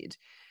what I did.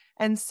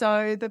 And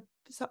so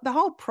the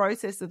whole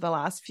process of the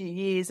last few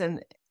years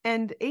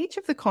and each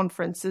of the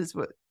conferences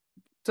were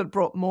sort of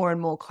brought more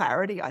and more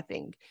clarity, I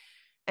think.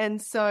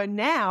 And so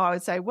now I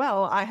would say,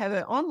 well, I have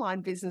an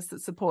online business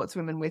that supports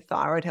women with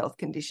thyroid health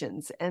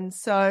conditions. And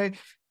so,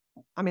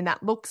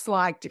 that looks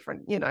like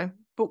different,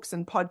 books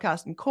and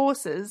podcasts and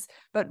courses,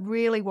 but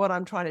really what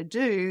I'm trying to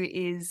do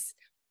is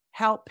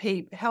help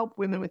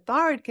women with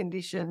thyroid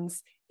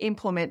conditions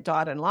implement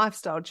diet and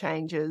lifestyle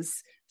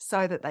changes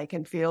so that they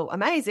can feel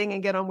amazing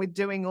and get on with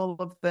doing all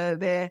of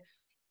their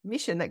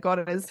mission that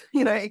God has,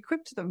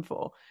 equipped them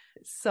for.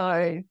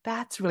 So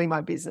that's really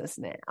my business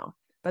now.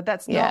 But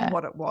that's not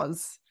what it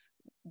was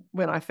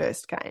when I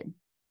first came.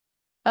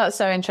 That's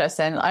so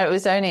interesting. It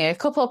was only a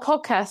couple of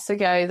podcasts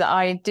ago that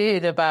I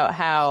did about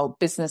how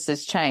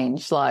businesses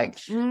change, like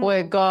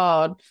where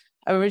God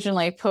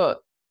originally put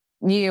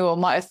you or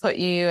might have put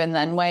you and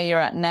then where you're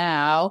at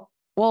now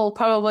will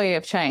probably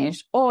have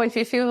changed. Or if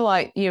you feel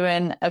like you're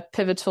in a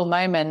pivotal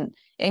moment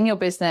in your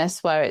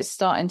business where it's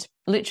starting to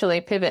literally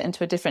pivot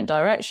into a different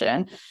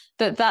direction,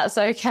 that's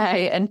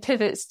okay. And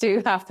pivots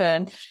do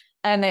happen.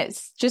 And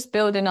it's just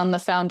building on the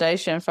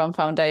foundation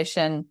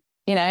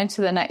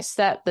into the next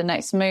step, the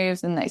next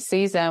move, the next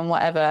season,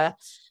 whatever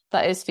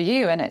that is for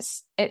you. And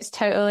it's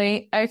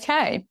totally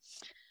okay.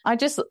 I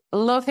just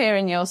love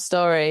hearing your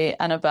story,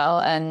 Annabel,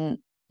 and,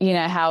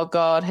 how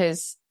God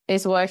is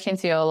working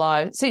through your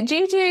life. So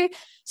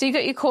so you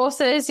got your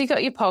courses, you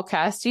got your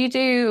podcast, do you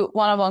do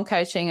one-on-one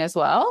coaching as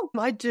well?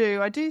 I do.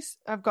 I do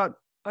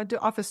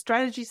offer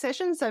strategy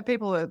sessions. So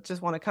people that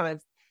just want to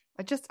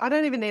I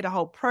don't even need a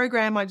whole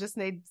program. I just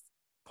need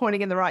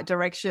pointing in the right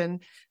direction.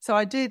 So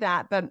I do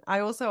that, but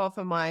I also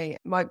offer my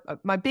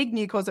big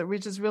new course,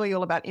 which is really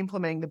all about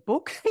implementing the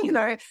book,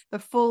 the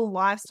full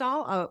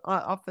lifestyle. I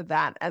offer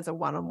that as a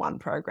one-on-one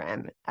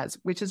program,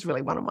 which is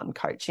really one-on-one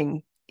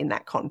coaching in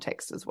that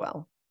context as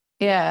well.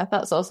 Yeah,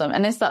 that's awesome.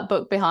 And is that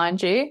book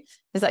behind you?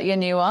 Is that your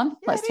new one?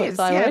 Yeah, Let's Talk is.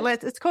 Thyroid?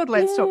 Yeah, it's called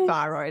Let's Talk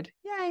Thyroid.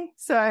 Yay.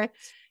 So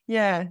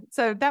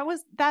that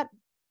was that.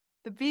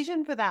 The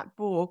vision for that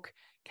book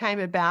came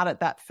about at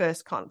that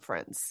first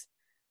conference.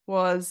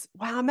 Was,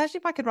 wow, imagine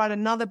if I could write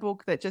another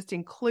book that just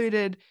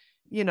included,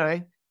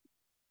 mindset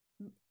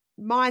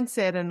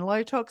and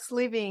low tox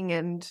living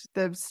and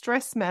the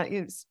stress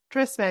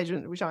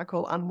management, which I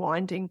call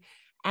unwinding,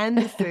 and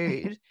the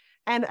food.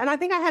 And I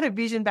think I had a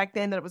vision back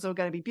then that it was all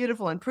going to be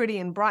beautiful and pretty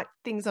and bright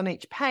things on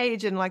each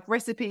page and like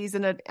recipes.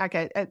 And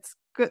it's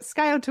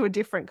scaled to a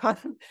different kind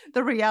of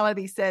the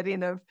reality set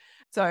in of,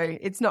 so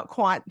it's not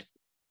quite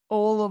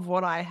all of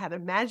what I had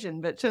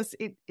imagined, but just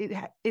it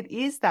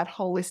is that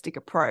holistic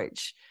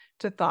approach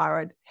to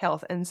thyroid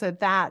health. And so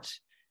that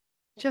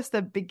just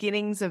the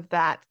beginnings of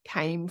that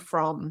came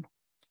from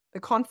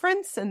the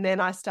conference. And then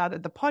I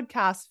started the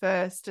podcast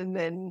first and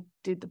then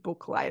did the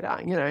book later,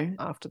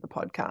 after the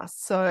podcast.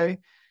 So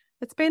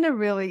it's been a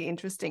really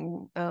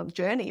interesting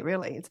journey,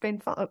 really. It's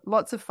been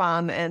lots of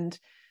fun. And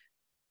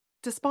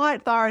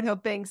despite thyroid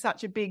health being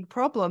such a big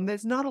problem,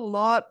 there's a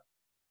lot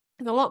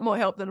more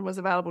help than was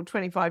available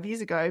 25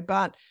 years ago.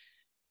 But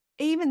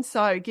even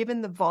so,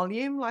 given the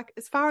volume, like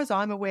as far as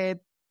I'm aware,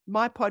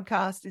 my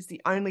podcast is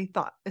the only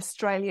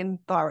Australian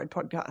thyroid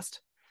podcast.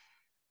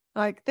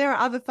 Like there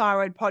are other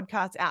thyroid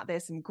podcasts out there,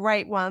 some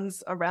great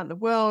ones around the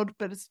world,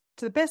 but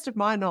to the best of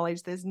my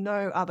knowledge, there's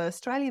no other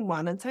Australian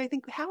one. And so you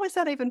think, how is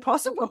that even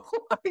possible?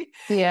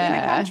 Yeah.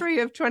 In a country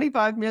of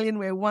 25 million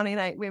where 1 in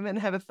 8 women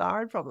have a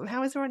thyroid problem,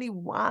 how is there only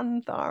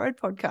one thyroid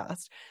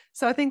podcast?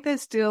 So I think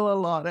there's still a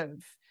lot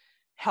of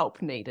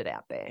help needed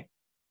out there.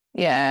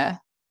 Yeah,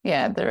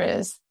 there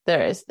is.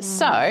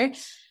 So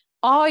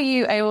are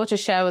you able to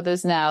share with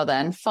us now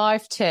then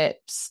 5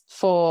 tips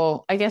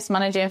for, I guess,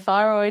 managing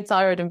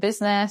thyroid in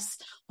business,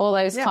 all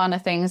those kind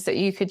of things that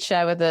you could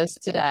share with us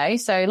today?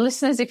 So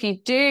listeners, if you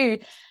do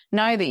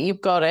know that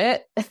you've got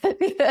it,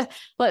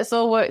 let's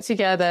all work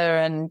together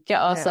and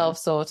get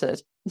ourselves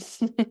sorted.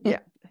 Yeah,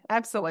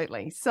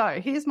 absolutely. So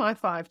here's my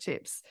 5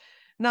 tips.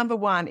 Number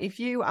 1,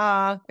 if you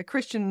are a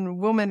Christian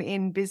woman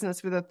in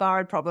business with a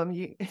thyroid problem,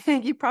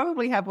 you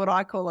probably have what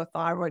I call a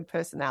thyroid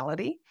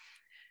personality,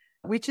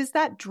 which is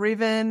that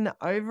driven,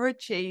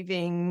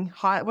 overachieving,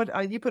 high.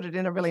 You put it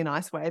in a really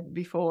nice way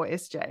before,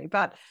 SJ,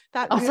 but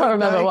that I can't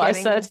remember what I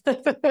said.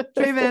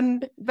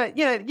 driven, but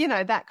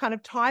that kind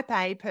of type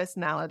A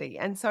personality.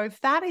 And so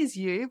if that is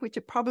you, which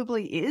it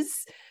probably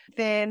is,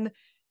 then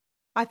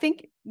I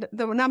think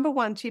the number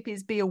 1 tip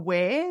is be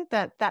aware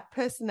that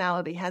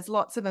personality has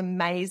lots of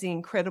amazing,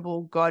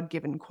 incredible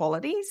God-given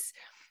qualities,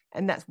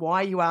 and that's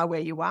why you are where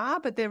you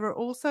are. But there are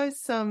also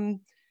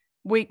some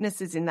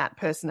weaknesses in that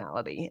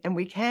personality, and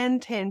we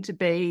can tend to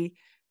be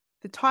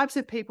the types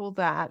of people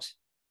that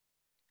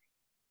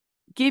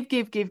give,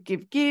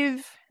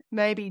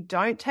 maybe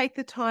don't take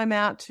the time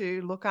out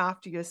to look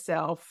after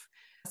yourself.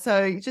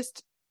 So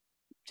just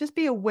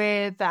be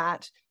aware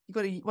that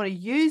you want to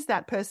use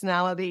that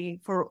personality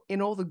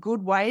in all the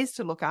good ways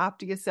to look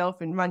after yourself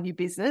and run your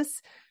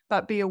business,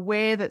 but be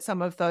aware that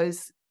some of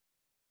those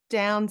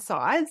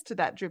downsides to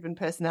that driven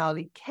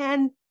personality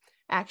can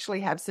actually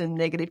have some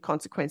negative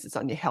consequences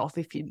on your health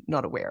if you're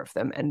not aware of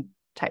them and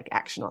take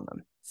action on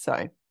them.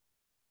 So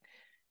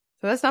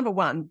that's number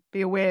 1,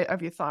 be aware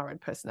of your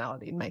thyroid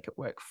personality and make it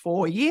work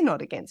for you,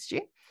 not against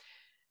you.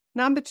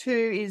 Number 2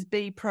 is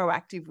be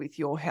proactive with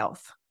your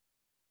health.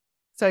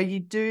 So you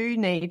do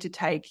need to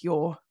take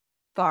your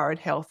thyroid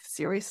health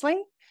seriously.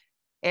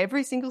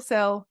 Every single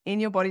cell in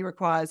your body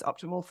requires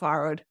optimal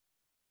thyroid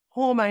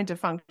hormone to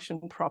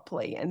function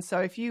properly. And so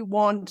if you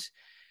want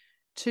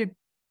to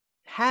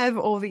have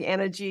all the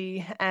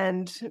energy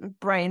and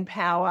brain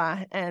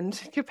power and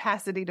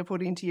capacity to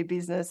put into your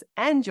business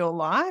and your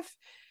life,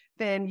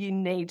 then you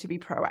need to be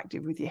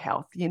proactive with your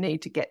health. You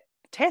need to get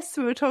tests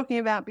we were talking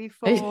about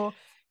before.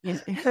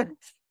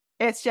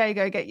 SJ,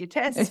 go get your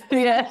tests.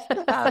 Yeah.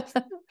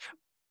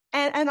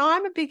 And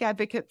I'm a big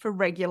advocate for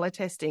regular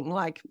testing,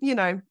 like,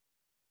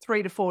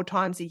 3 to 4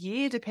 times a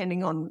year,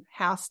 depending on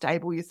how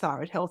stable your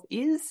thyroid health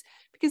is,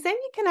 because then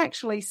you can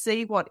actually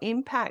see what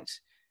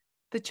impact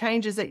the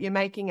changes that you're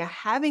making are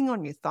having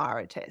on your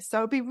thyroid test.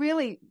 So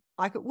it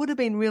would have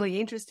been really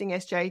interesting,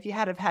 SJ, if you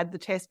had the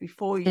test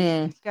before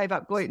you gave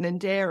up gluten and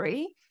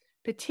dairy,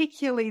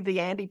 particularly the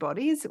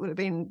antibodies. It would have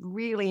been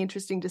really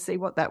interesting to see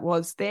what that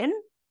was then.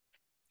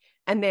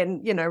 And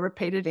then,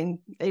 repeat it in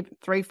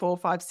 3, 4,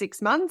 5,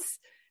 6 months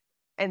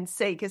and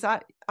see. Because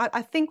I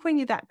think when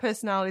you're that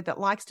personality that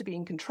likes to be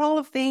in control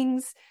of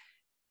things,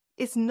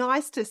 it's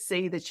nice to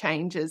see the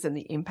changes and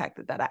the impact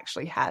that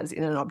actually has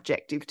in an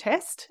objective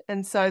test.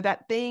 And so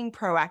that being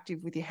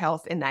proactive with your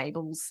health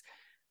enables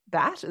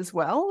that as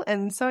well.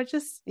 And so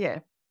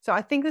so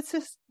I think let's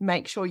just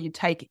make sure you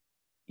take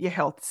your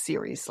health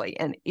seriously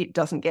and it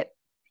doesn't get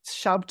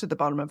shoved to the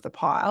bottom of the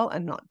pile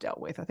and not dealt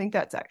with. I think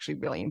that's actually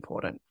really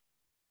important.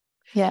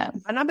 Yeah.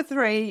 And number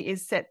 3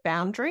 is set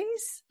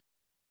boundaries,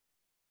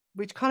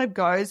 which kind of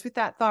goes with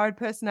that thyroid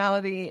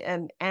personality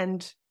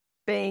and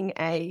being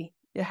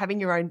having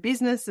your own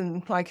business,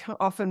 and like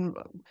often,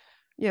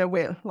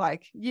 we're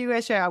like you,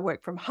 Eshe, I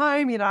work from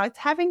home, it's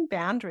having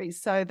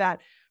boundaries so that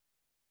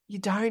you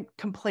don't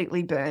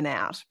completely burn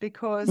out,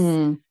 because,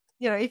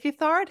 if your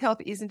thyroid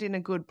health isn't in a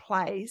good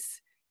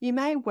place, you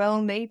may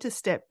well need to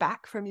step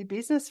back from your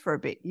business for a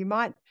bit. You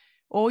might,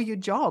 or your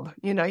job,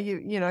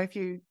 if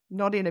you're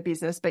not in a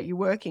business but you're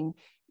working,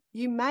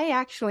 you may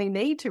actually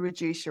need to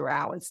reduce your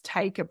hours,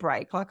 take a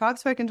break. Like I've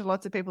spoken to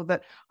lots of people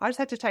that I just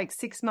had to take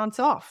 6 months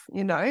off,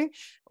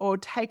 or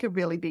take a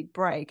really big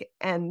break,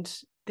 and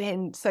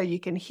then so you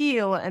can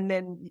heal,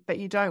 but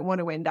you don't want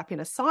to end up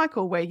in a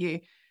cycle where you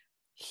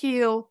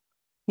heal,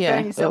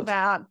 burn yourself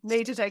out,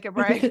 need to take a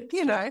break.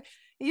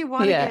 You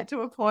want to get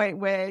to a point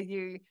where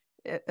you,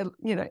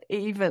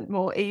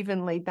 more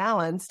evenly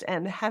balanced,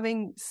 and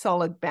having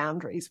solid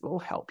boundaries will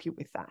help you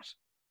with that.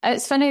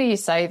 It's funny you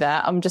say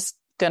that. I'm just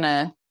going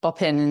to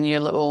bop in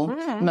your little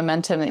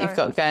momentum that you've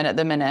got going at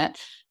the minute,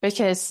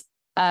 because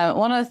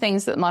one of the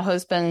things that my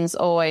husband's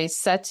always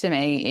said to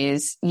me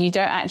is you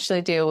don't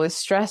actually deal with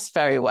stress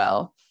very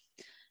well.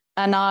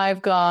 And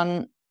I've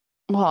gone,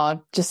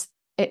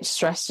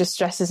 stress just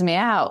stresses me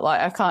out.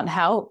 Like I can't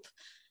help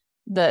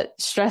that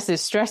stress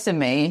is stressing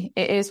me.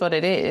 It is what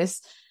it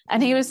is.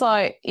 And he was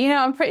like,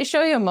 I'm pretty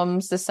sure your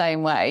mum's the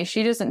same way.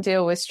 She doesn't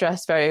deal with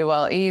stress very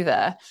well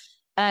either.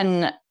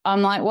 And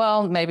I'm like,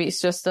 well, maybe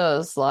it's just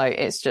us. Like,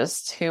 it's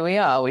just who we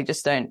are. We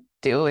just don't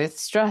deal with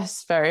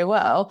stress very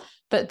well.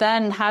 But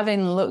then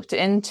having looked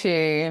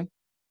into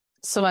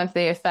some of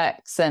the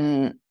effects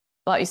and,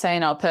 like you say,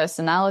 in our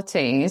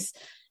personalities,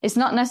 it's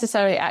not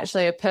necessarily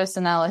actually a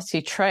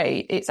personality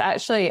trait. It's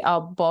actually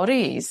our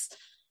bodies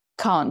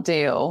can't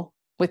deal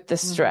with the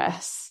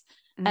stress.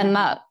 And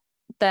that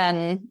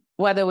then,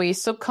 whether we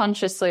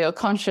subconsciously or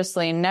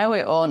consciously know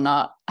it or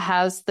not,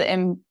 has the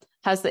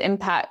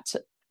impact,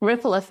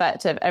 ripple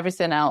effect of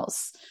everything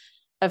else,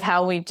 of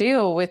how we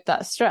deal with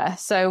that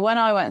stress. So when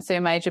I went through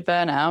a major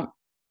burnout,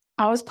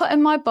 I was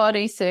putting my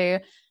body through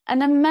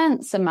an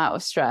immense amount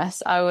of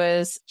stress. I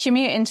was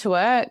commuting to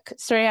work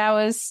 3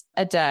 hours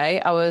a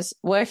day. I was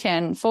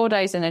working 4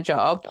 days in a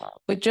job.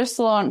 We just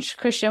launched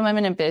Christian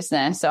Women in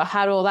Business, so I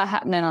had all that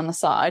happening on the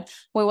side.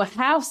 We were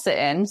house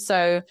sitting,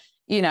 so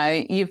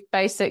your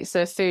basics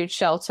of food,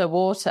 shelter,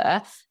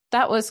 water,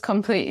 that was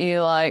completely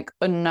like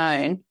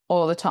unknown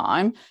all the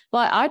time.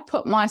 Like I'd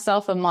put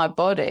myself and my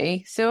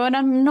body through an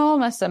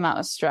enormous amount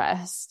of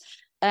stress,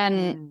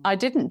 and I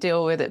didn't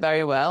deal with it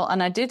very well.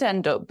 And I did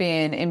end up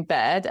being in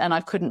bed and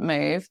I couldn't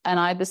move. And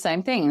I had the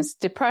same things,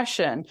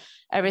 depression,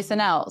 everything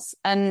else.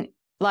 And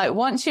like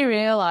once you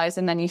realize,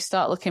 and then you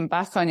start looking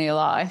back on your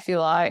life,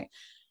 you're like,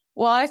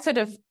 well, I could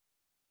have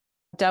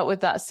dealt with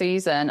that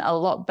season a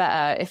lot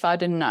better if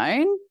I'd have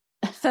known.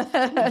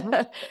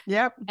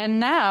 Yep.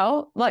 And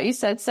now, like you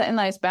said, setting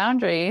those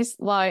boundaries,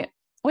 like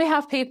we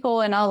have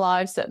people in our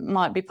lives that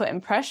might be putting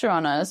pressure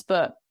on us,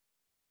 but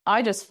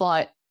I just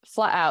flat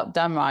out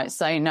damn right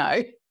say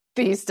no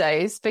these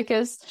days,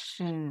 because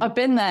I've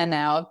been there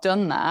now. I've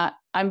done that.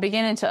 I'm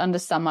beginning to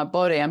understand my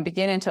body. I'm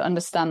beginning to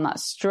understand that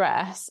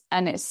stress.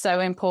 And it's so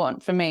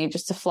important for me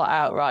just to flat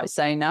out right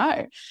say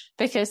no,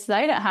 because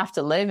they don't have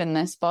to live in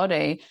this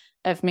body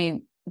of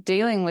me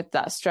dealing with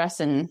that stress.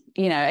 And,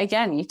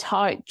 again, your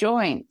tight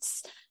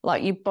joints,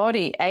 like your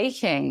body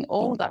aching,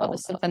 all that other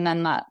stuff. And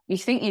then that you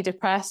think you're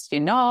depressed,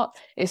 you're not.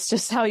 It's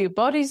just how your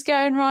body's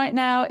going right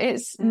now.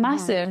 It's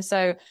massive.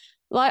 So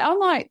like, I'm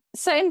like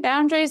setting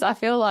boundaries. I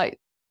feel like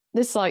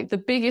this is like the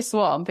biggest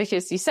one,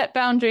 because you set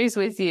boundaries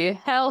with your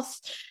health,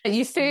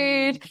 your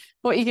food,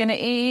 what you're going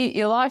to eat,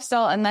 your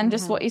lifestyle, and then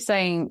just what you're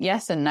saying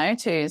yes and no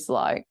to is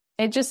like,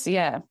 it just,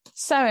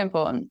 so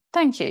important.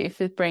 Thank you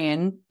for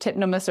bringing tip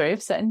number 3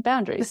 of setting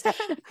boundaries.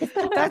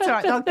 That's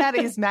right. No, that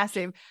is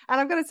massive.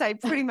 And I've got to say,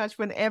 pretty much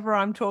whenever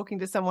I'm talking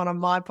to someone on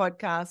my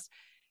podcast,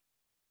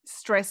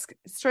 stress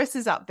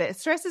is up there.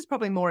 Stress is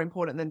probably more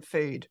important than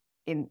food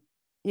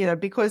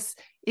because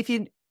if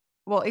you're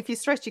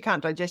stressed, you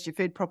can't digest your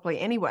food properly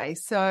anyway.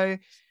 So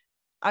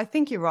I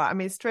think you're right. I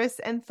mean, stress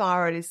and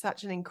thyroid is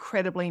such an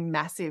incredibly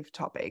massive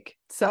topic.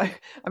 So,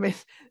 I mean,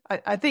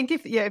 I think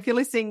if you're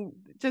listening,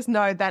 just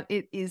know that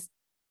it is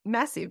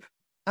massive.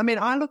 I mean,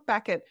 I look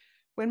back at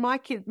when my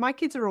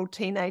kids are all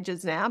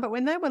teenagers now, but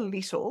when they were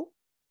little,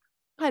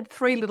 I had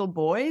 3 little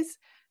boys,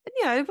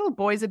 and, little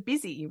boys are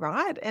busy,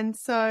 right? And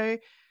so,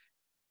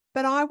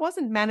 but I was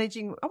on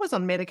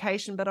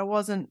medication, but I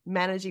wasn't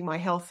managing my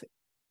health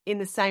in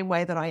the same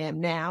way that I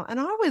am now. And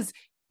I was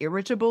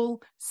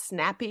irritable,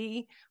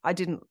 snappy. I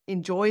didn't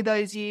enjoy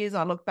those years.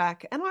 I look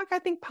back and I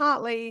think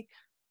partly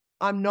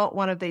I'm not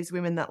one of these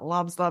women that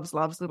loves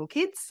little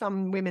kids.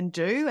 Some women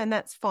do, and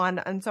that's fine.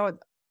 And so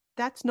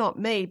that's not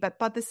me. But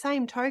by the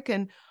same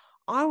token,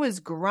 I was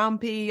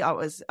grumpy. I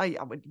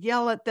would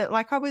yell at that.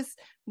 Like I was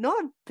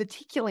not a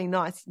particularly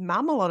nice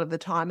mum a lot of the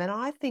time. And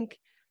I think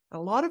a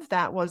lot of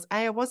that was,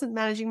 I wasn't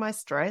managing my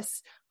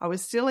stress. I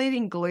was still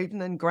eating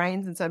gluten and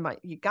grains. And so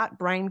your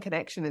gut-brain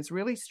connection is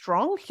really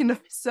strong,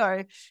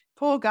 so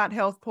poor gut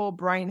health, poor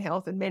brain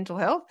health and mental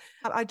health.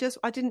 I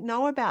didn't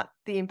know about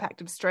the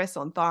impact of stress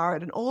on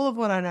thyroid, and all of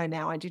what I know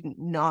now, I didn't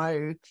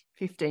know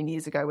 15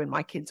 years ago when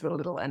my kids were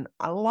little. And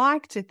I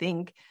like to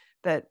think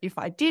that if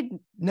I did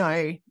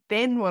know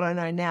then what I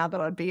know now,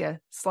 that I'd be a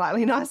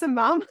slightly nicer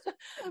mum.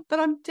 But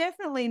I'm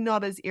definitely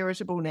not as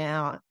irritable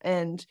now,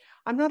 and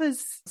I'm not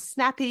as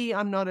snappy.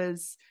 I'm not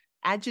as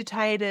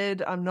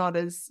agitated. I'm not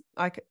as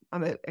I'm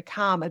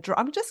calmer.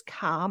 I'm just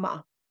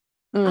calmer.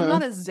 I'm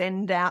not a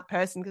zenned out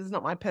person because it's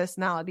not my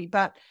personality,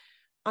 but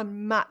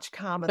I'm much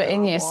calmer. But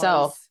in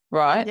yourself,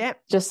 right?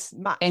 Yep. Just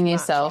in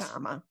yourself. Much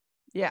calmer.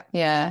 Yeah.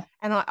 Yeah.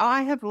 And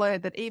I have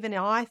learned that even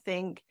I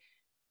think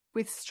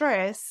with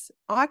stress,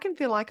 I can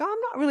feel like, I'm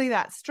not really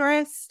that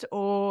stressed,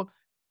 or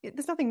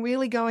there's nothing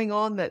really going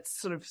on that's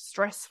sort of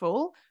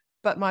stressful,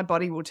 but my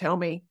body will tell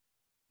me.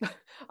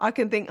 I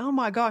can think, oh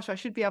my gosh, I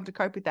should be able to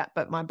cope with that.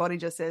 But my body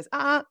just says,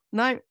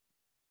 no,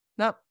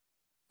 not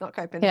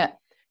coping. Yeah.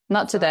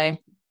 Not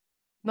today.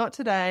 Not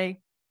today.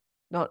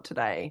 Not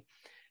today.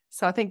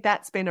 So I think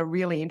that's been a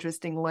really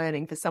interesting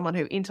learning for someone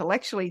who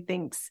intellectually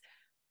thinks,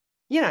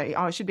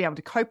 I should be able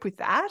to cope with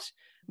that.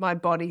 My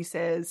body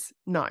says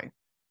no.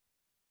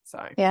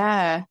 So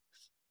yeah,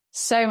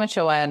 so much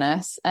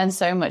awareness and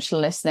so much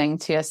listening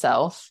to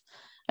yourself.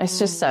 It's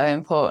just so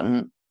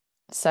important.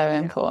 So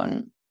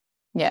important.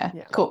 Yeah.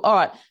 Cool. All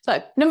right.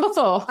 So number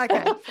 4.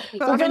 Okay.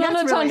 We're going on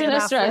a tangent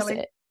of stress.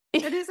 Really.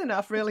 It is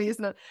enough, really,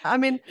 isn't it? I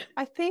mean,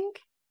 I think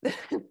number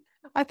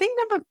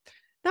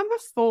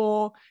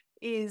 4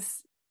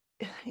 is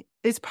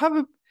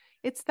probably,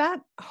 it's that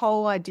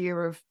whole idea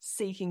of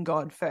seeking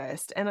God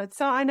first. And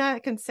I know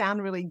it can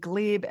sound really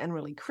glib and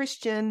really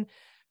Christian,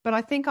 but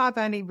I think I've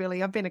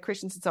been a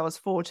Christian since I was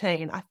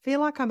 14. I feel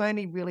like I'm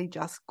only really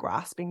just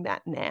grasping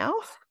that now,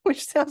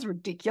 which sounds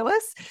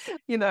ridiculous.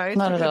 Not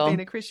at all. I've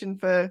been a Christian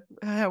for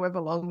however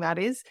long that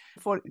is,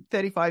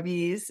 35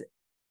 years,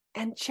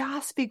 and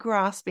just be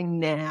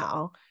grasping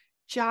now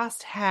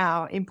just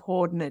how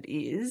important it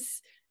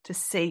is to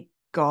seek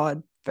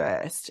God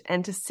first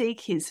and to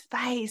seek his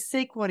face,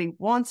 seek what he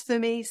wants for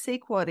me,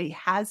 seek what he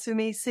has for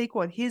me, seek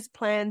what his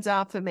plans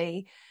are for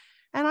me.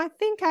 And I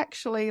think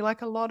actually,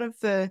 like, a lot of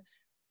the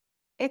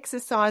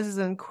exercises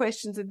and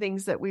questions and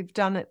things that we've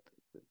done at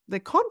the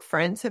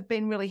conference have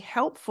been really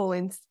helpful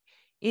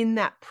in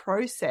that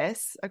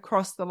process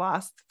across the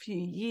last few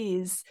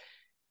years,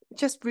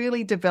 just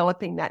really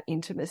developing that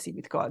intimacy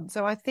with God.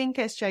 So I think,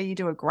 SJ, you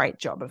do a great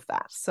job of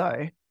that.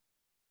 So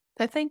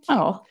thank you.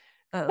 Oh,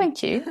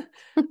 thank you.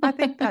 I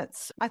think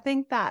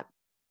that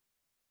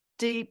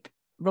deep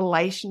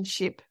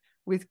relationship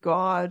with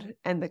God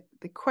and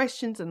the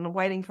questions and the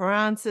waiting for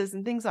answers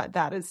and things like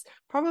that is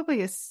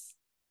probably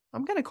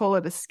I'm going to call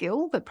it a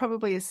skill, but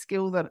probably a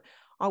skill that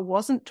I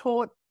wasn't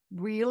taught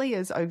really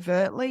as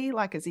overtly,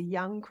 like as a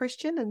young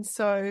Christian. And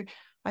so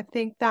I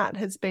think that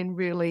has been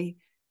really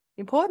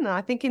important. And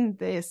I think in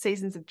the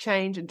seasons of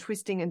change and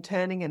twisting and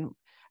turning, and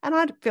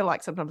I feel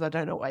like sometimes I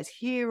don't always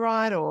hear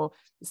right, or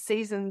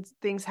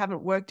things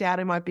haven't worked out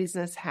in my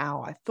business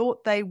how I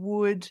thought they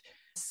would.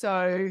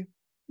 So,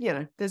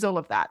 there's all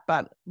of that,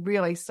 but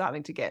really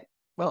starting to get,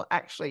 well,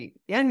 actually,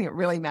 the only thing that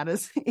really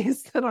matters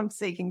is that I'm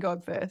seeking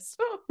God first.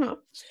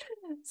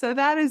 So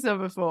that is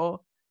number 4.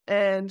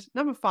 And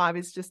number 5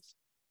 is just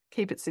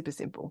keep it super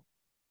simple.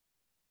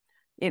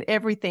 In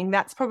everything,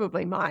 that's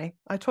probably I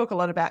talk a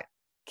lot about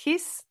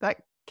KISS,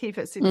 that keep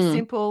it super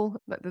simple.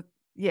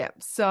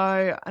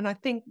 So, and I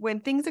think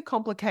when things are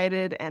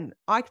complicated, and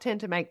I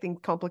tend to make things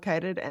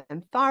complicated,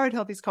 and thyroid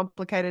health is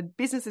complicated,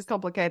 business is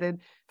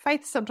complicated,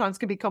 faith sometimes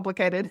can be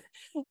complicated,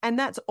 and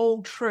that's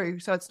all true.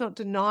 So it's not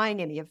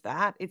denying any of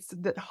that. It's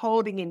that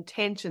holding in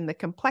tension the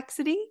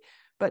complexity,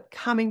 but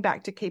coming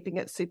back to keeping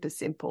it super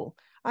simple.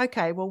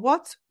 Okay, well,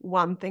 what's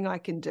one thing I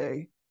can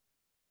do?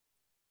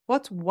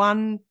 What's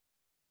one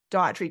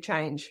dietary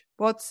change?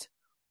 What's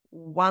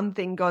one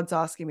thing God's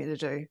asking me to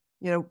do?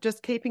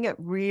 Just keeping it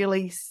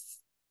really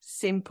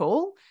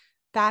simple,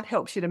 that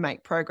helps you to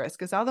make progress,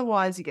 because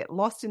otherwise you get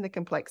lost in the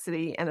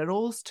complexity and it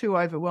all's too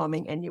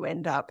overwhelming and you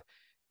end up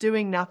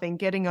doing nothing,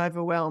 getting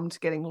overwhelmed,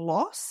 getting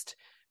lost.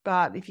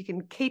 But if you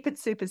can keep it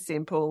super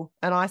simple,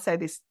 and I say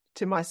this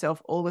to myself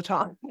all the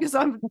time because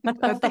I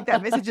think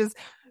that message is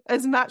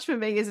as much for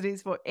me as it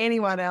is for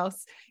anyone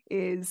else,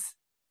 is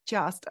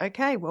just,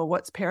 okay, well,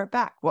 let's pare it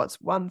back. What's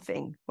one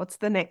thing? What's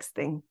the next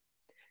thing?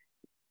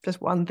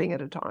 Just one thing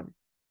at a time.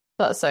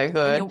 That's so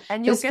good.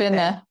 And you'll get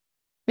there.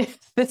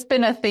 There's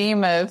been a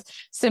theme of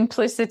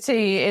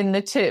simplicity in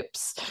the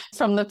tips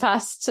from the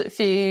past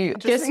few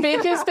guest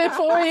speakers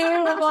before you.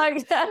 I'm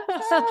like, there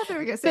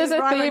we go. There's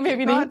a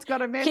theme. God's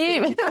got a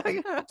message.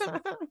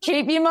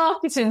 Keep your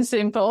marketing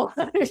simple.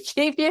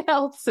 Keep your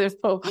health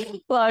simple.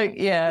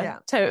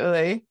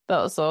 Totally.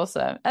 That's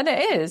awesome. And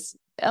it is.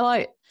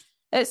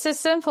 It's as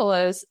simple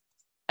as,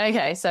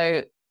 okay,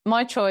 so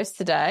my choice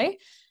today,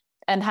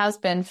 and has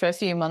been for a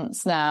few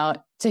months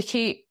now, to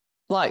keep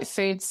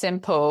food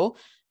simple.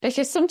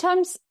 Because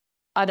sometimes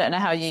I don't know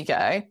how you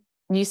go.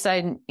 You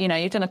say, you know,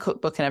 you've done a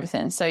cookbook and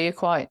everything, so you're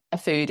quite a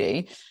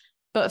foodie.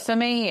 But for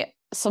me,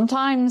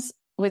 sometimes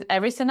with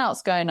everything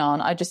else going on,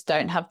 I just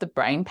don't have the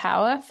brain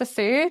power for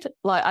food.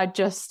 Like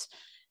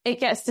it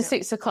gets to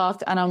 6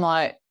 o'clock and I'm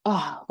like,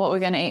 oh, what are we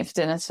going to eat for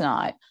dinner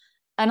tonight?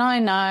 And I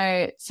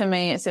know for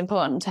me, it's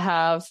important to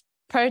have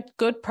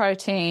good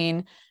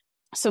protein,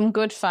 some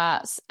good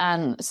fats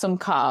and some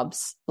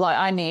carbs. Like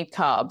I need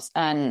carbs.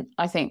 And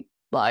I think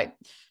like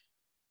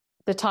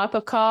the type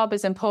of carb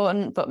is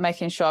important, but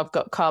making sure I've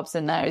got carbs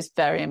in there is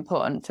very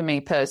important for me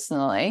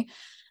personally.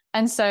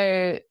 And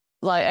so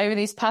like over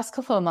these past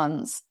couple of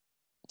months,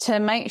 to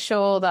make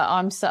sure that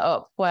I'm set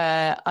up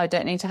where I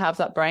don't need to have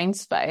that brain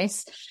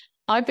space,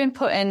 I've been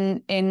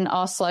putting in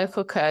our slow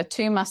cooker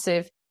 2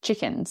 massive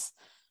chickens.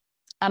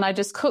 And I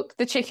just cook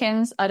the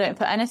chickens. I don't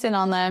put anything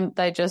on them.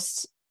 They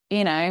just,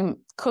 you know,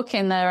 cook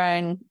in their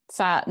own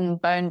fat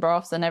and bone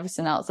broth and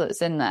everything else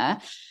that's in there.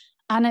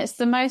 And it's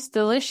the most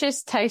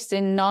delicious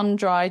tasting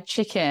non-dried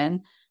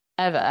chicken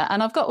ever.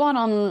 And I've got one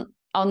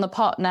on the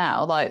pot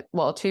now, like,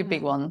 well, 2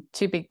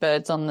 big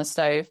birds on the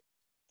stove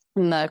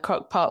in the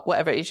crock pot,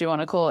 whatever it is you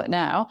want to call it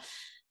now.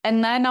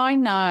 And then I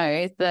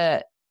know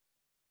that,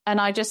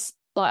 and I just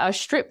like, I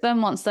strip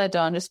them once they're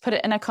done, just put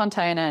it in a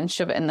container and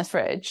shove it in the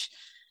fridge.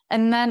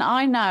 And then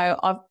I know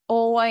I've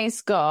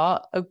always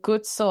got a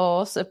good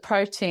source of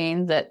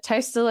protein that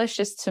tastes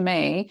delicious to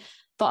me,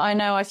 but I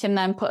know I can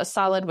then put a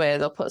salad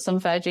with or put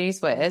some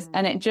veggies with,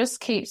 and it just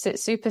keeps it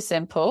super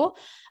simple.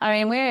 I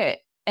mean, we're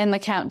in the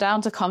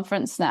countdown to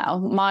conference now.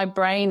 My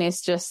brain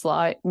is just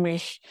like,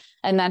 mish.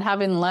 And then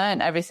having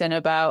learned everything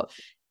about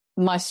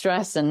my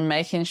stress and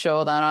making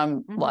sure that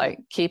I'm like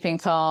keeping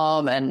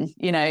calm and,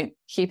 you know,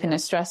 keeping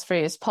as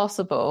stress-free as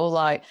possible,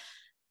 like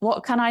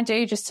what can I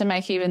do just to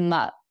make even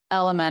that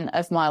element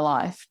of my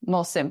life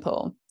more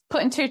simple?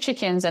 Putting 2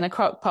 chickens in a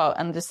crock pot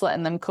and just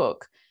letting them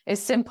cook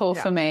is simple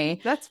for me.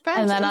 That's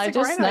fantastic. And then I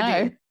just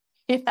know,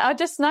 I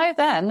just know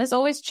then there's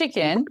always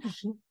chicken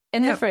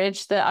in the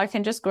fridge that I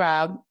can just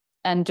grab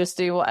and just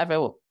do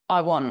whatever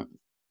I want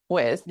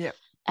with.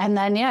 And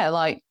then,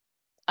 like,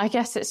 I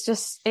guess it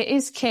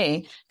is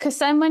key, because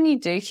then when you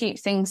do keep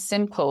things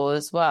simple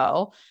as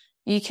well,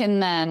 you can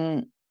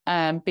then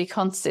be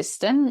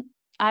consistent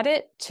at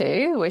it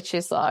too, which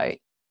is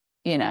like,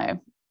 you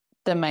know,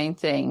 the main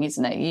thing,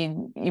 isn't it?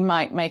 You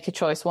might make a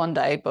choice one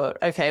day,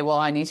 but okay, well,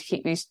 I need to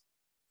keep these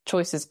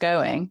choices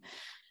going.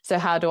 So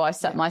how do I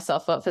set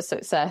myself up for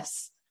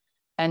success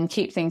and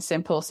keep things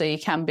simple so you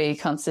can be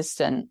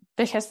consistent?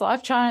 Because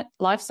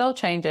lifestyle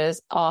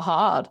changes are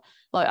hard.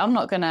 Like, I'm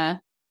not going to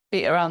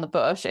beat around the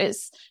bush.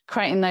 It's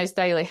creating those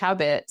daily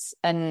habits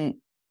and,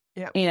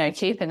 you know,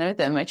 keeping with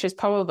them, which is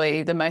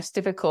probably the most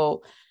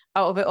difficult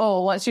out of it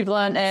all. Once you've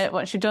learned it,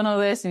 once you've done all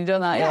this and you've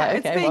done that, you're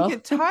like, okay,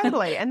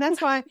 totally. And that's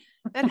why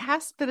and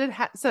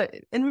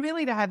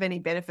really to have any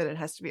benefit, it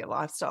has to be a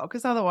lifestyle,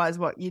 because otherwise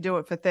you do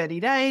it for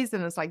 30 days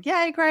and it's like,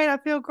 yay, great, I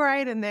feel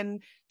great. And then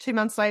 2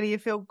 months later you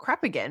feel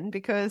crap again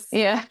because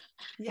you're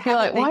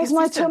like, why is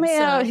my tummy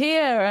out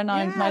here? And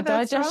my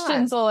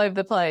digestion's all over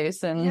the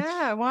place. And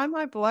why am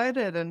I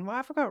bloated? And why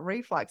have I got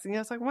reflux? And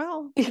it's like,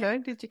 well, you know,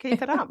 did you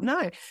keep it up?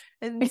 No.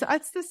 And so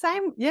it's the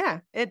same. Yeah,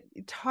 it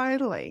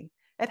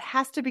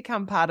has to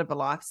become part of a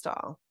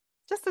lifestyle.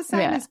 Just the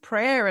same as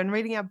prayer and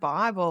reading our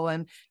Bible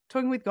and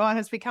talking with God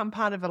has become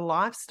part of a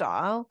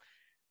lifestyle.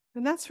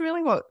 And that's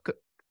really what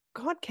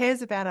God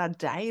cares about, our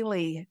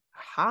daily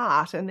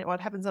heart and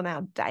what happens on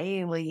our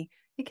daily.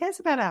 He cares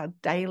about our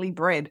daily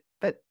bread,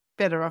 but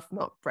better off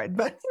not bread,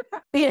 but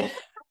the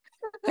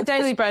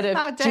daily bread of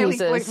our daily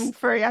Jesus.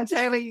 Gluten-free, our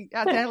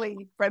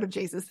daily bread of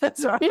Jesus.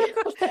 That's right.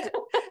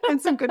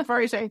 And some good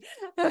protein.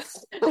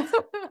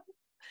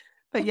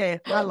 But yeah,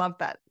 I love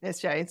that,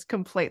 SJ. It's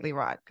completely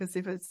right. Because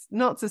if it's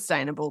not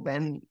sustainable,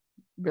 then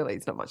really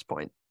it's not much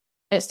point.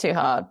 It's too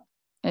hard.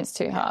 It's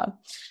too hard.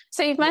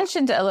 So you've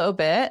mentioned it a little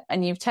bit,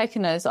 and you've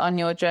taken us on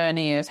your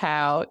journey of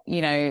how,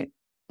 you know,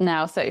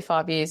 now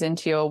 35 years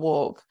into your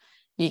walk,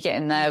 you're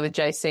getting there with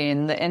JC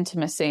and the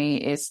intimacy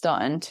is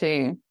starting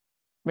to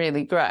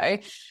really grow.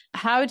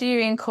 How do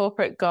you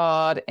incorporate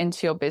God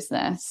into your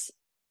business?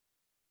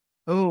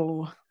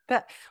 Well,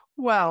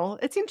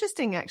 it's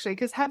interesting actually,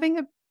 because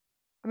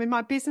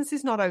my business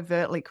is not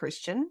overtly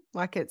Christian.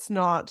 Like it's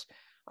not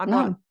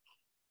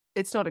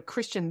a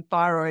Christian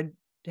thyroid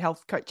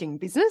health coaching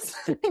business,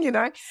 you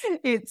know,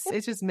 it's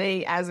just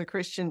me as a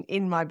Christian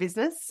in my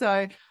business.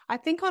 So I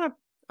think on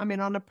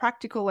a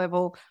practical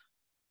level,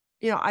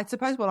 you know, I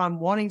suppose what I'm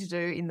wanting to do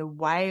in the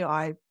way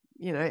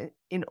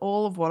in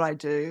all of what I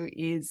do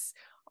is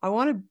I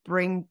want to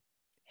bring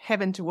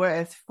heaven to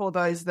earth for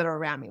those that are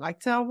around me.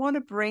 Like, so I want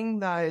to bring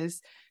the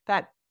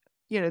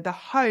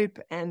hope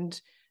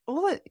and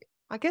all that.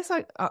 I guess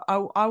I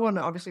want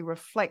to obviously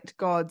reflect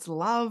God's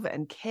love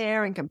and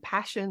care and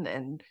compassion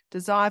and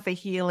desire for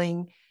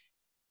healing.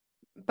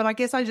 But I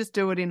guess I just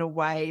do it in a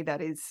way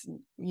that is,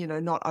 you know,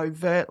 not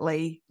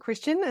overtly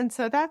Christian. And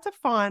so that's a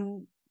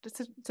fine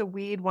it's a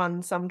weird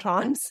one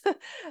sometimes.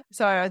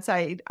 So I'd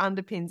say it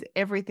underpins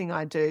everything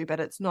I do, but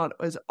it's not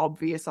as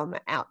obvious on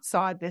the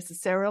outside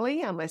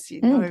necessarily, unless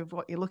you know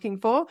what you're looking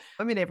for.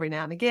 I mean, every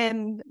now and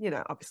again,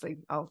 obviously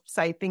I'll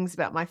say things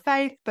about my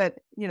faith, but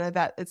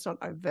that it's not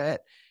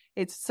overt.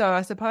 So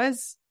I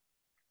suppose,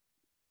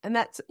 and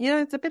that's,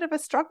 it's a bit of a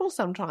struggle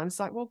sometimes.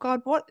 Like, well,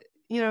 God, what,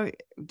 do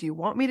you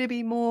want me to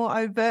be more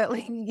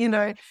overtly,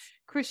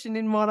 Christian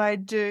in what I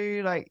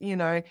do?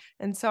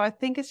 And so I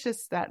think it's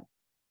just that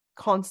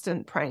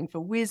constant praying for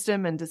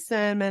wisdom and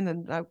discernment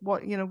and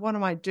what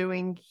am I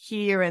doing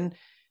here? And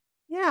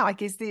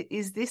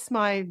is this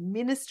my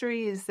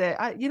ministry? Is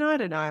there, I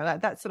don't know.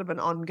 That's sort of an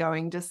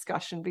ongoing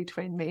discussion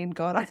between me and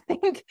God, I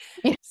think.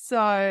 Yeah.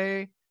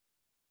 So,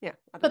 yeah.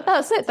 But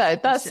that's it, though.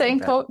 That's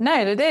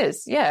no, it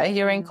is. Yeah,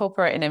 you're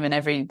incorporating him in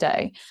every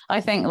day.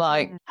 I think,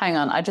 hang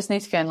on, I just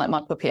need to go and let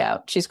my puppy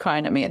out. She's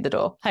crying at me at the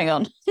door. Hang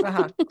on.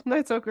 No,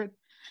 it's all good.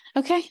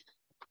 Okay.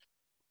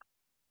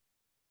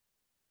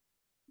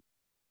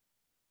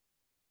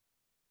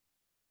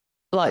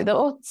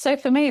 So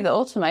for me, the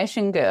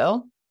automation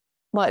girl,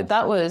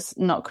 that was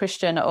not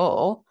Christian at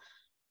all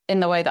in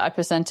the way that I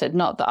presented.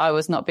 Not that I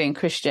was not being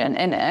Christian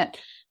in it,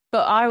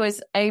 but I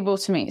was able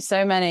to meet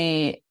so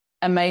many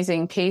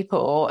amazing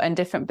people and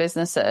different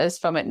businesses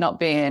from it not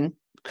being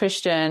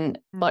Christian,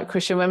 like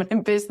Christian women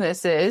in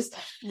businesses.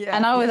 Yeah,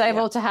 and I was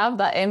able to have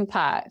that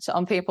impact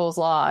on people's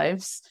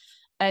lives.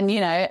 And,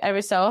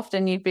 every so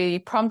often you'd be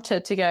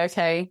prompted to go,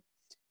 okay,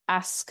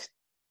 ask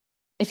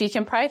if you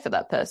can pray for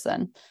that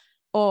person.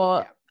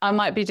 Or I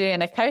might be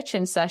doing a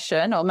coaching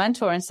session or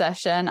mentoring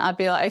session. I'd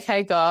be like,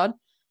 okay, God,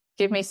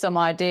 give me some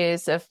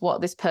ideas of what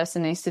this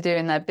person needs to do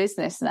in their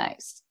business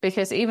next.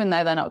 Because even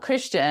though they're not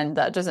Christian,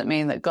 that doesn't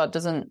mean that God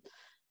doesn't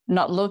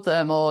not love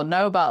them or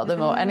know about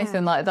them or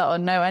anything like that, or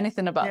know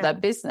anything about their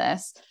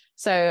business.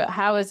 So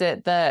how is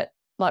it that,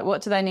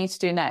 what do they need to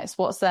do next?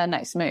 What's their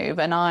next move?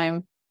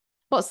 And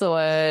what's the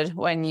word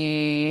when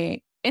you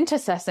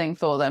intercessing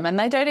for them and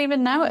they don't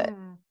even know it?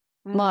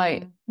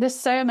 There's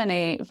so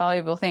many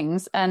valuable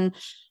things. And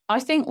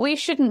I think we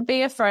shouldn't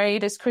be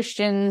afraid as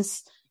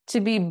Christians to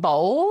be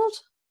bold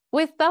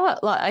with that.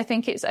 I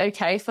think it's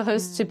okay for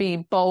us to be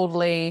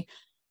boldly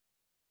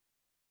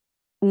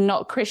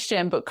not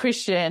Christian, but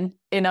Christian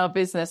in our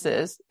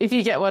businesses, if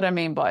you get what I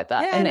mean by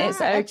that. Yeah, and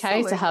it's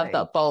okay to have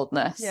that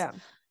boldness.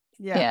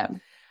 Yeah.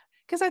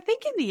 Because I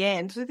think in the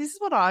end, so this is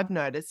what I've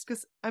noticed,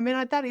 because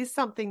that is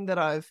something that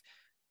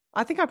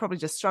I think I probably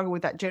just struggle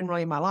with that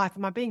generally in my life.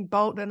 Am I being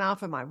bold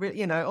enough? Am I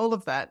really, all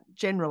of that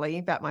generally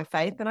about my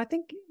faith? And I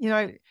think,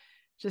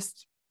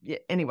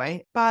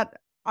 anyway, but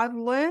I've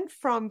learned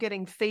from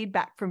getting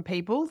feedback from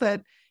people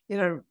that,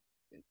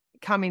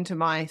 come into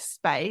my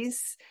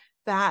space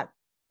that,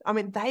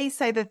 they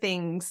say the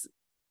things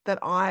that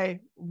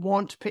I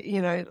want,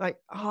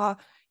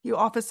 you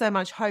offer so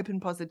much hope and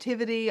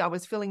positivity. I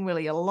was feeling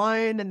really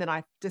alone. And then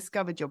I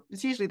discovered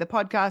it's usually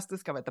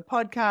discovered the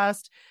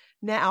podcast.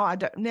 Now I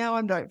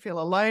don't feel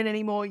alone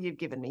anymore. You've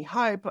given me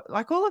hope,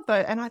 all of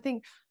those. And I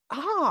think,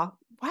 wow,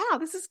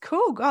 this is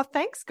cool. God,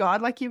 thanks,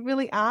 God. You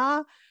really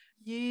are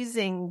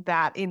using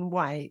that in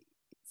ways.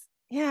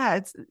 Yeah,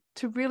 it's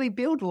to really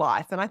build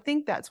life. And I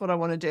think that's what I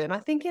want to do. And I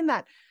think in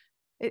that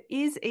it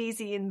is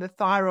easy in the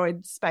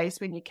thyroid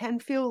space when you can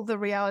feel the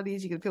reality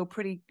is you can feel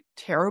pretty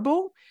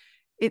terrible.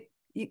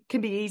 It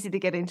can be easy to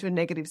get into a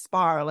negative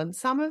spiral. And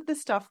some of the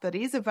stuff that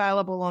is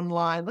available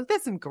online, look,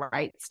 there's some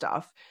great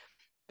stuff.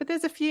 But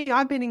there's a few,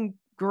 I've been in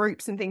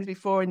groups and things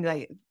before and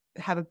they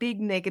have a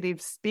big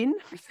negative spin,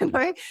 and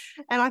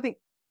I think,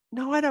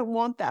 no, I don't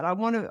want that. I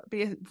want to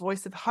be a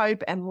voice of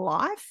hope and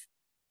life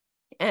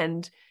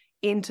and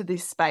into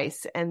this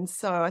space. And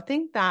so I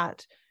think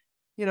that,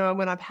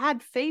 when I've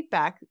had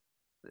feedback,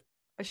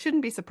 I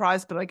shouldn't be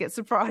surprised, but I get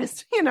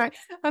surprised,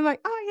 I'm like,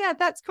 oh yeah,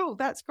 that's cool.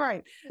 That's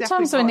great.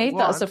 Sometimes we need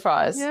that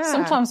surprise. Yeah.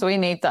 Sometimes we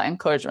need that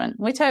encouragement.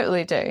 We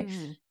totally do.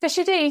 Because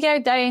you go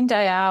day in,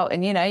 day out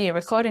and, you're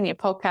recording your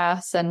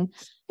podcasts and,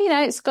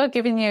 it's God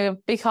giving you a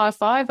big high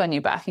five on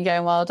your back and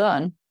going, well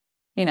done.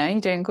 You're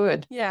doing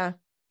good. Yeah.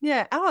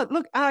 Yeah. Oh,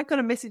 look, I got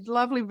a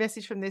lovely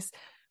message from this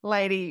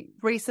lady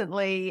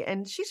recently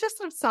and she's just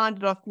sort of signed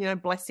it off,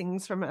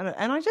 blessings from it.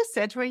 And I just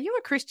said to her, you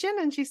a Christian?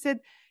 And she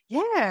said,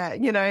 yeah,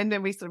 and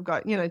then we sort of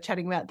got,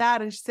 chatting about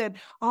that. And she said,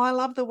 oh, I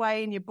love the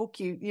way in your book,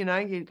 you're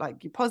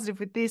positive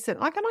with this. And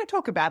and I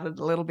talk about it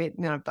a little bit,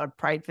 I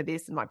prayed for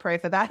this and my prayer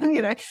for that,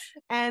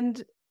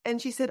 and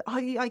she said, oh,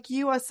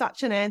 you are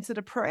such an answer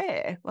to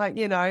prayer,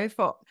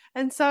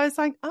 and so it's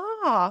like,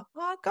 oh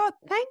God,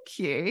 thank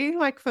you,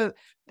 for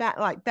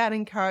that, that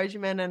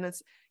encouragement. And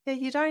it's,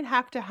 you don't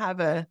have to have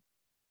a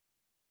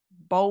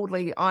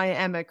boldly, I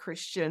am a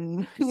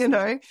Christian,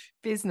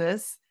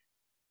 business.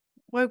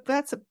 Well,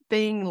 that's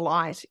being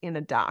light in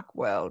a dark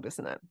world,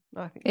 isn't it?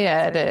 I think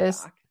it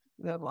is.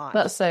 The light.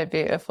 That's so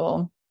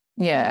beautiful.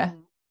 Yeah.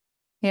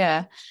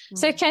 Yeah.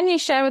 So can you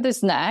share with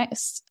us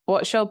next,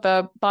 what's your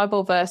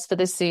Bible verse for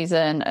this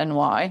season and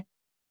why?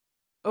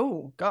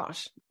 Oh,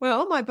 gosh.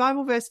 Well, my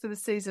Bible verse for the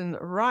season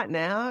right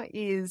now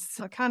is,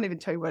 I can't even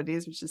tell you what it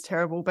is, which is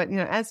terrible. But,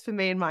 as for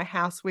me and my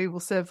house, we will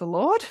serve the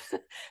Lord.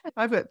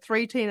 I've got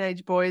 3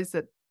 teenage boys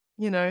that,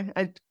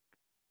 are,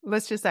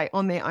 let's just say,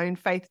 on their own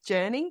faith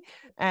journey.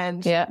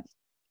 And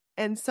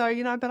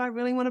so, but I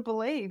really want to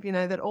believe,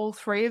 that all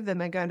 3 of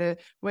them are going to,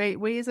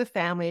 we as a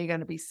family are going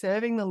to be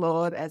serving the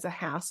Lord as a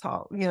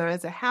household,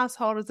 as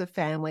a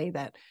family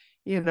that,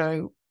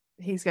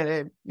 he's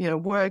going to,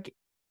 work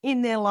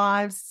in their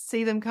lives,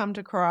 see them come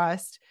to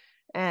Christ,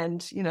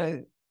 and,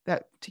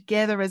 that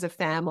together as a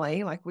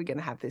family, like, we're going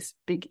to have this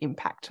big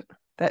impact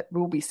that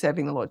we'll be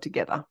serving the Lord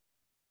together.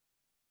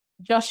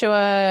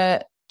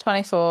 Joshua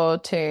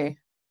 24:2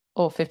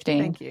 or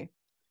 15. Thank you.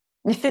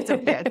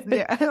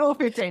 All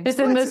 15. It's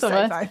in the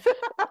summer.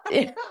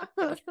 It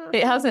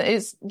hasn't.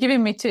 It's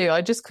giving me 2.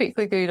 I just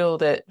quickly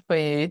Googled it for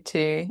you.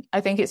 I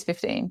think it's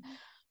 15.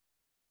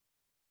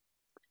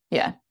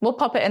 Yeah, we'll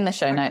pop it in the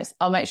show notes.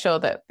 I'll make sure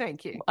that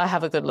Thank you. I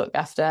have a good look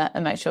after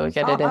and make sure we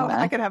get it in there.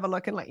 I can have a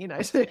look and let you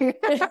know too.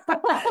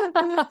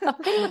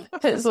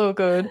 It's all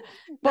good.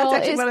 That's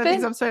actually one of the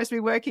things I'm supposed to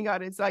be working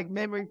on. It's like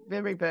memory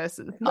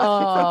verses.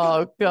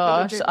 Oh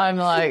gosh, I'm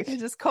like, you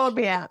just called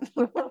me out.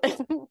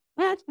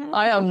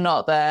 I am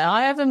not there.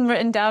 I have them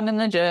written down in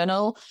the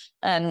journal,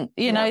 and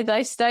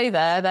they stay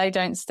there. They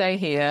don't stay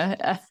here.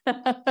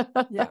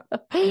 Yeah.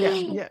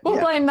 We'll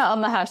blame that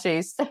on the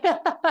hashies.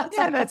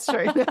 Yeah, that's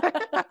true.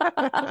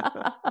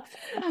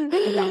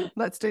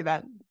 Let's do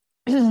that.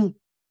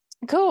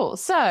 Cool.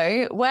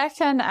 So where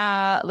can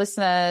our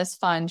listeners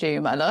find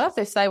you, my love,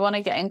 if they want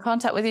to get in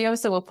contact with you?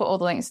 Obviously, we'll put all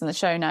the links in the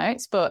show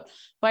notes, but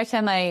where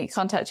can they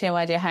contact you and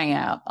where do you hang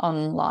out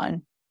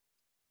online?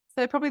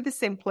 So probably the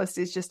simplest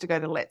is just to go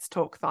to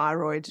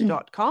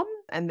letstalkthyroid.com,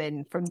 and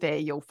then from there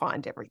you'll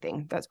find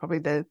everything. That's probably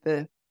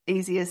the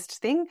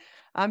easiest thing.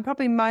 I'm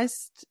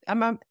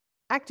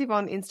active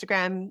on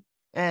Instagram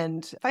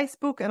and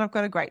Facebook, and I've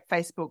got a great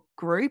Facebook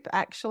group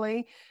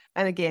actually.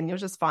 And again, you'll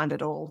just find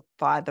it all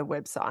via the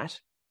website.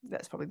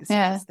 That's probably the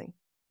simplest thing.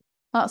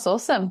 That's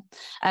awesome.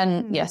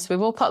 And yes, we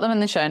will put them in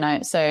the show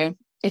notes. So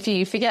if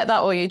you forget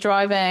that or you're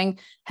driving,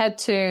 head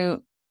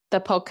to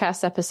the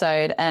podcast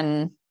episode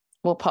and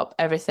we'll pop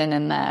everything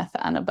in there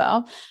for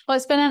Annabel. Well,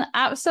 it's been an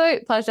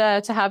absolute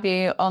pleasure to have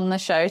you on the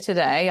show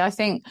today. I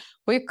think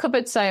we've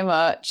covered so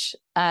much,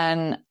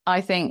 and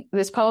I think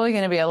there's probably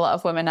going to be a lot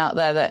of women out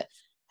there that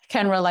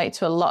can relate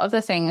to a lot of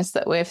the things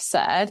that we've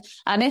said.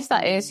 And if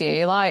that is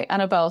you, like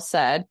Annabel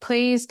said,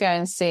 please go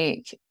and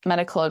seek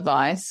medical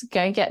advice,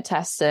 go get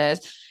tested.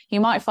 You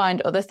might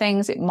find other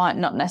things. It might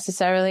not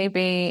necessarily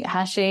be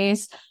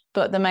hashies,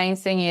 but the main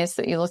thing is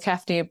that you look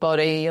after your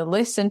body, you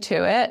listen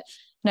to it,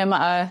 no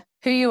matter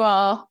who you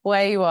are,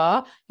 where you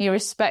are, you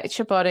respect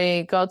your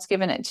body. God's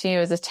given it to you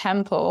as a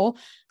temple,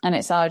 and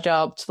it's our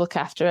job to look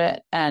after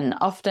it. And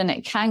often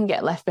it can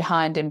get left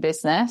behind in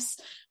business.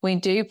 We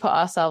do put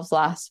ourselves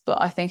last,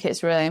 but I think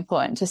it's really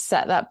important to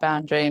set that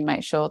boundary and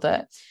make sure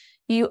that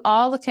you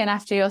are looking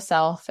after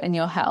yourself and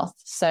your health.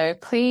 So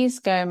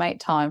please go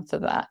make time for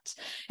that.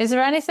 Is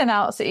there anything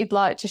else that you'd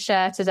like to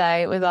share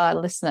today with our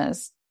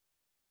listeners?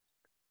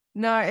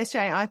 No,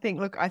 SJ, I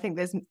think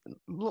there's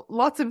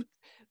lots of,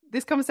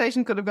 this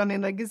conversation could have gone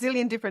in a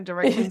gazillion different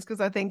directions, because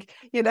I think,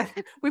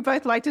 we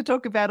both like to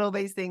talk about all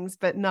these things,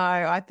 but no,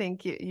 I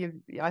think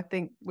I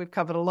think we've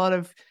covered a lot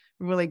of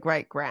really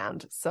great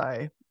ground.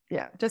 So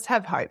yeah, just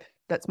have hope.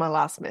 That's my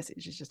last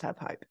message, is just have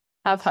hope.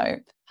 Have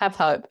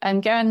hope,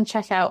 and go and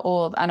check out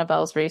all of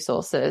Annabel's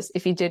resources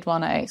if you did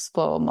want to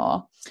explore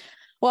more.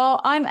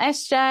 Well, I'm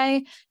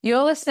SJ.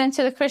 You're listening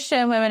to the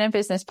Christian Women in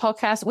Business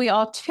podcast. We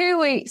are 2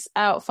 weeks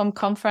out from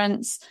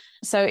conference.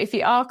 So if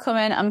you are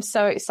coming, I'm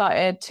so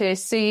excited to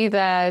see you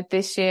there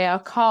this year. I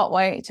can't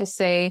wait to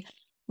see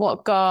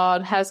what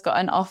God has got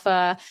an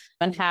offer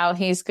and how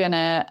he's going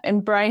to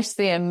embrace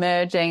the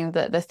emerging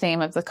that the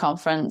theme of the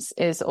conference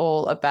is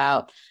all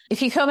about.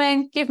 If you come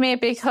in, give me a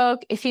big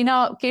hug. If you're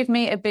not, give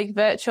me a big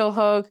virtual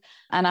hug.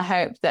 And I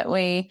hope that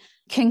we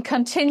can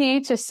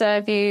continue to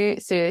serve you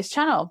through this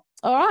channel.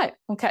 All right,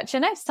 we'll catch you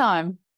next time.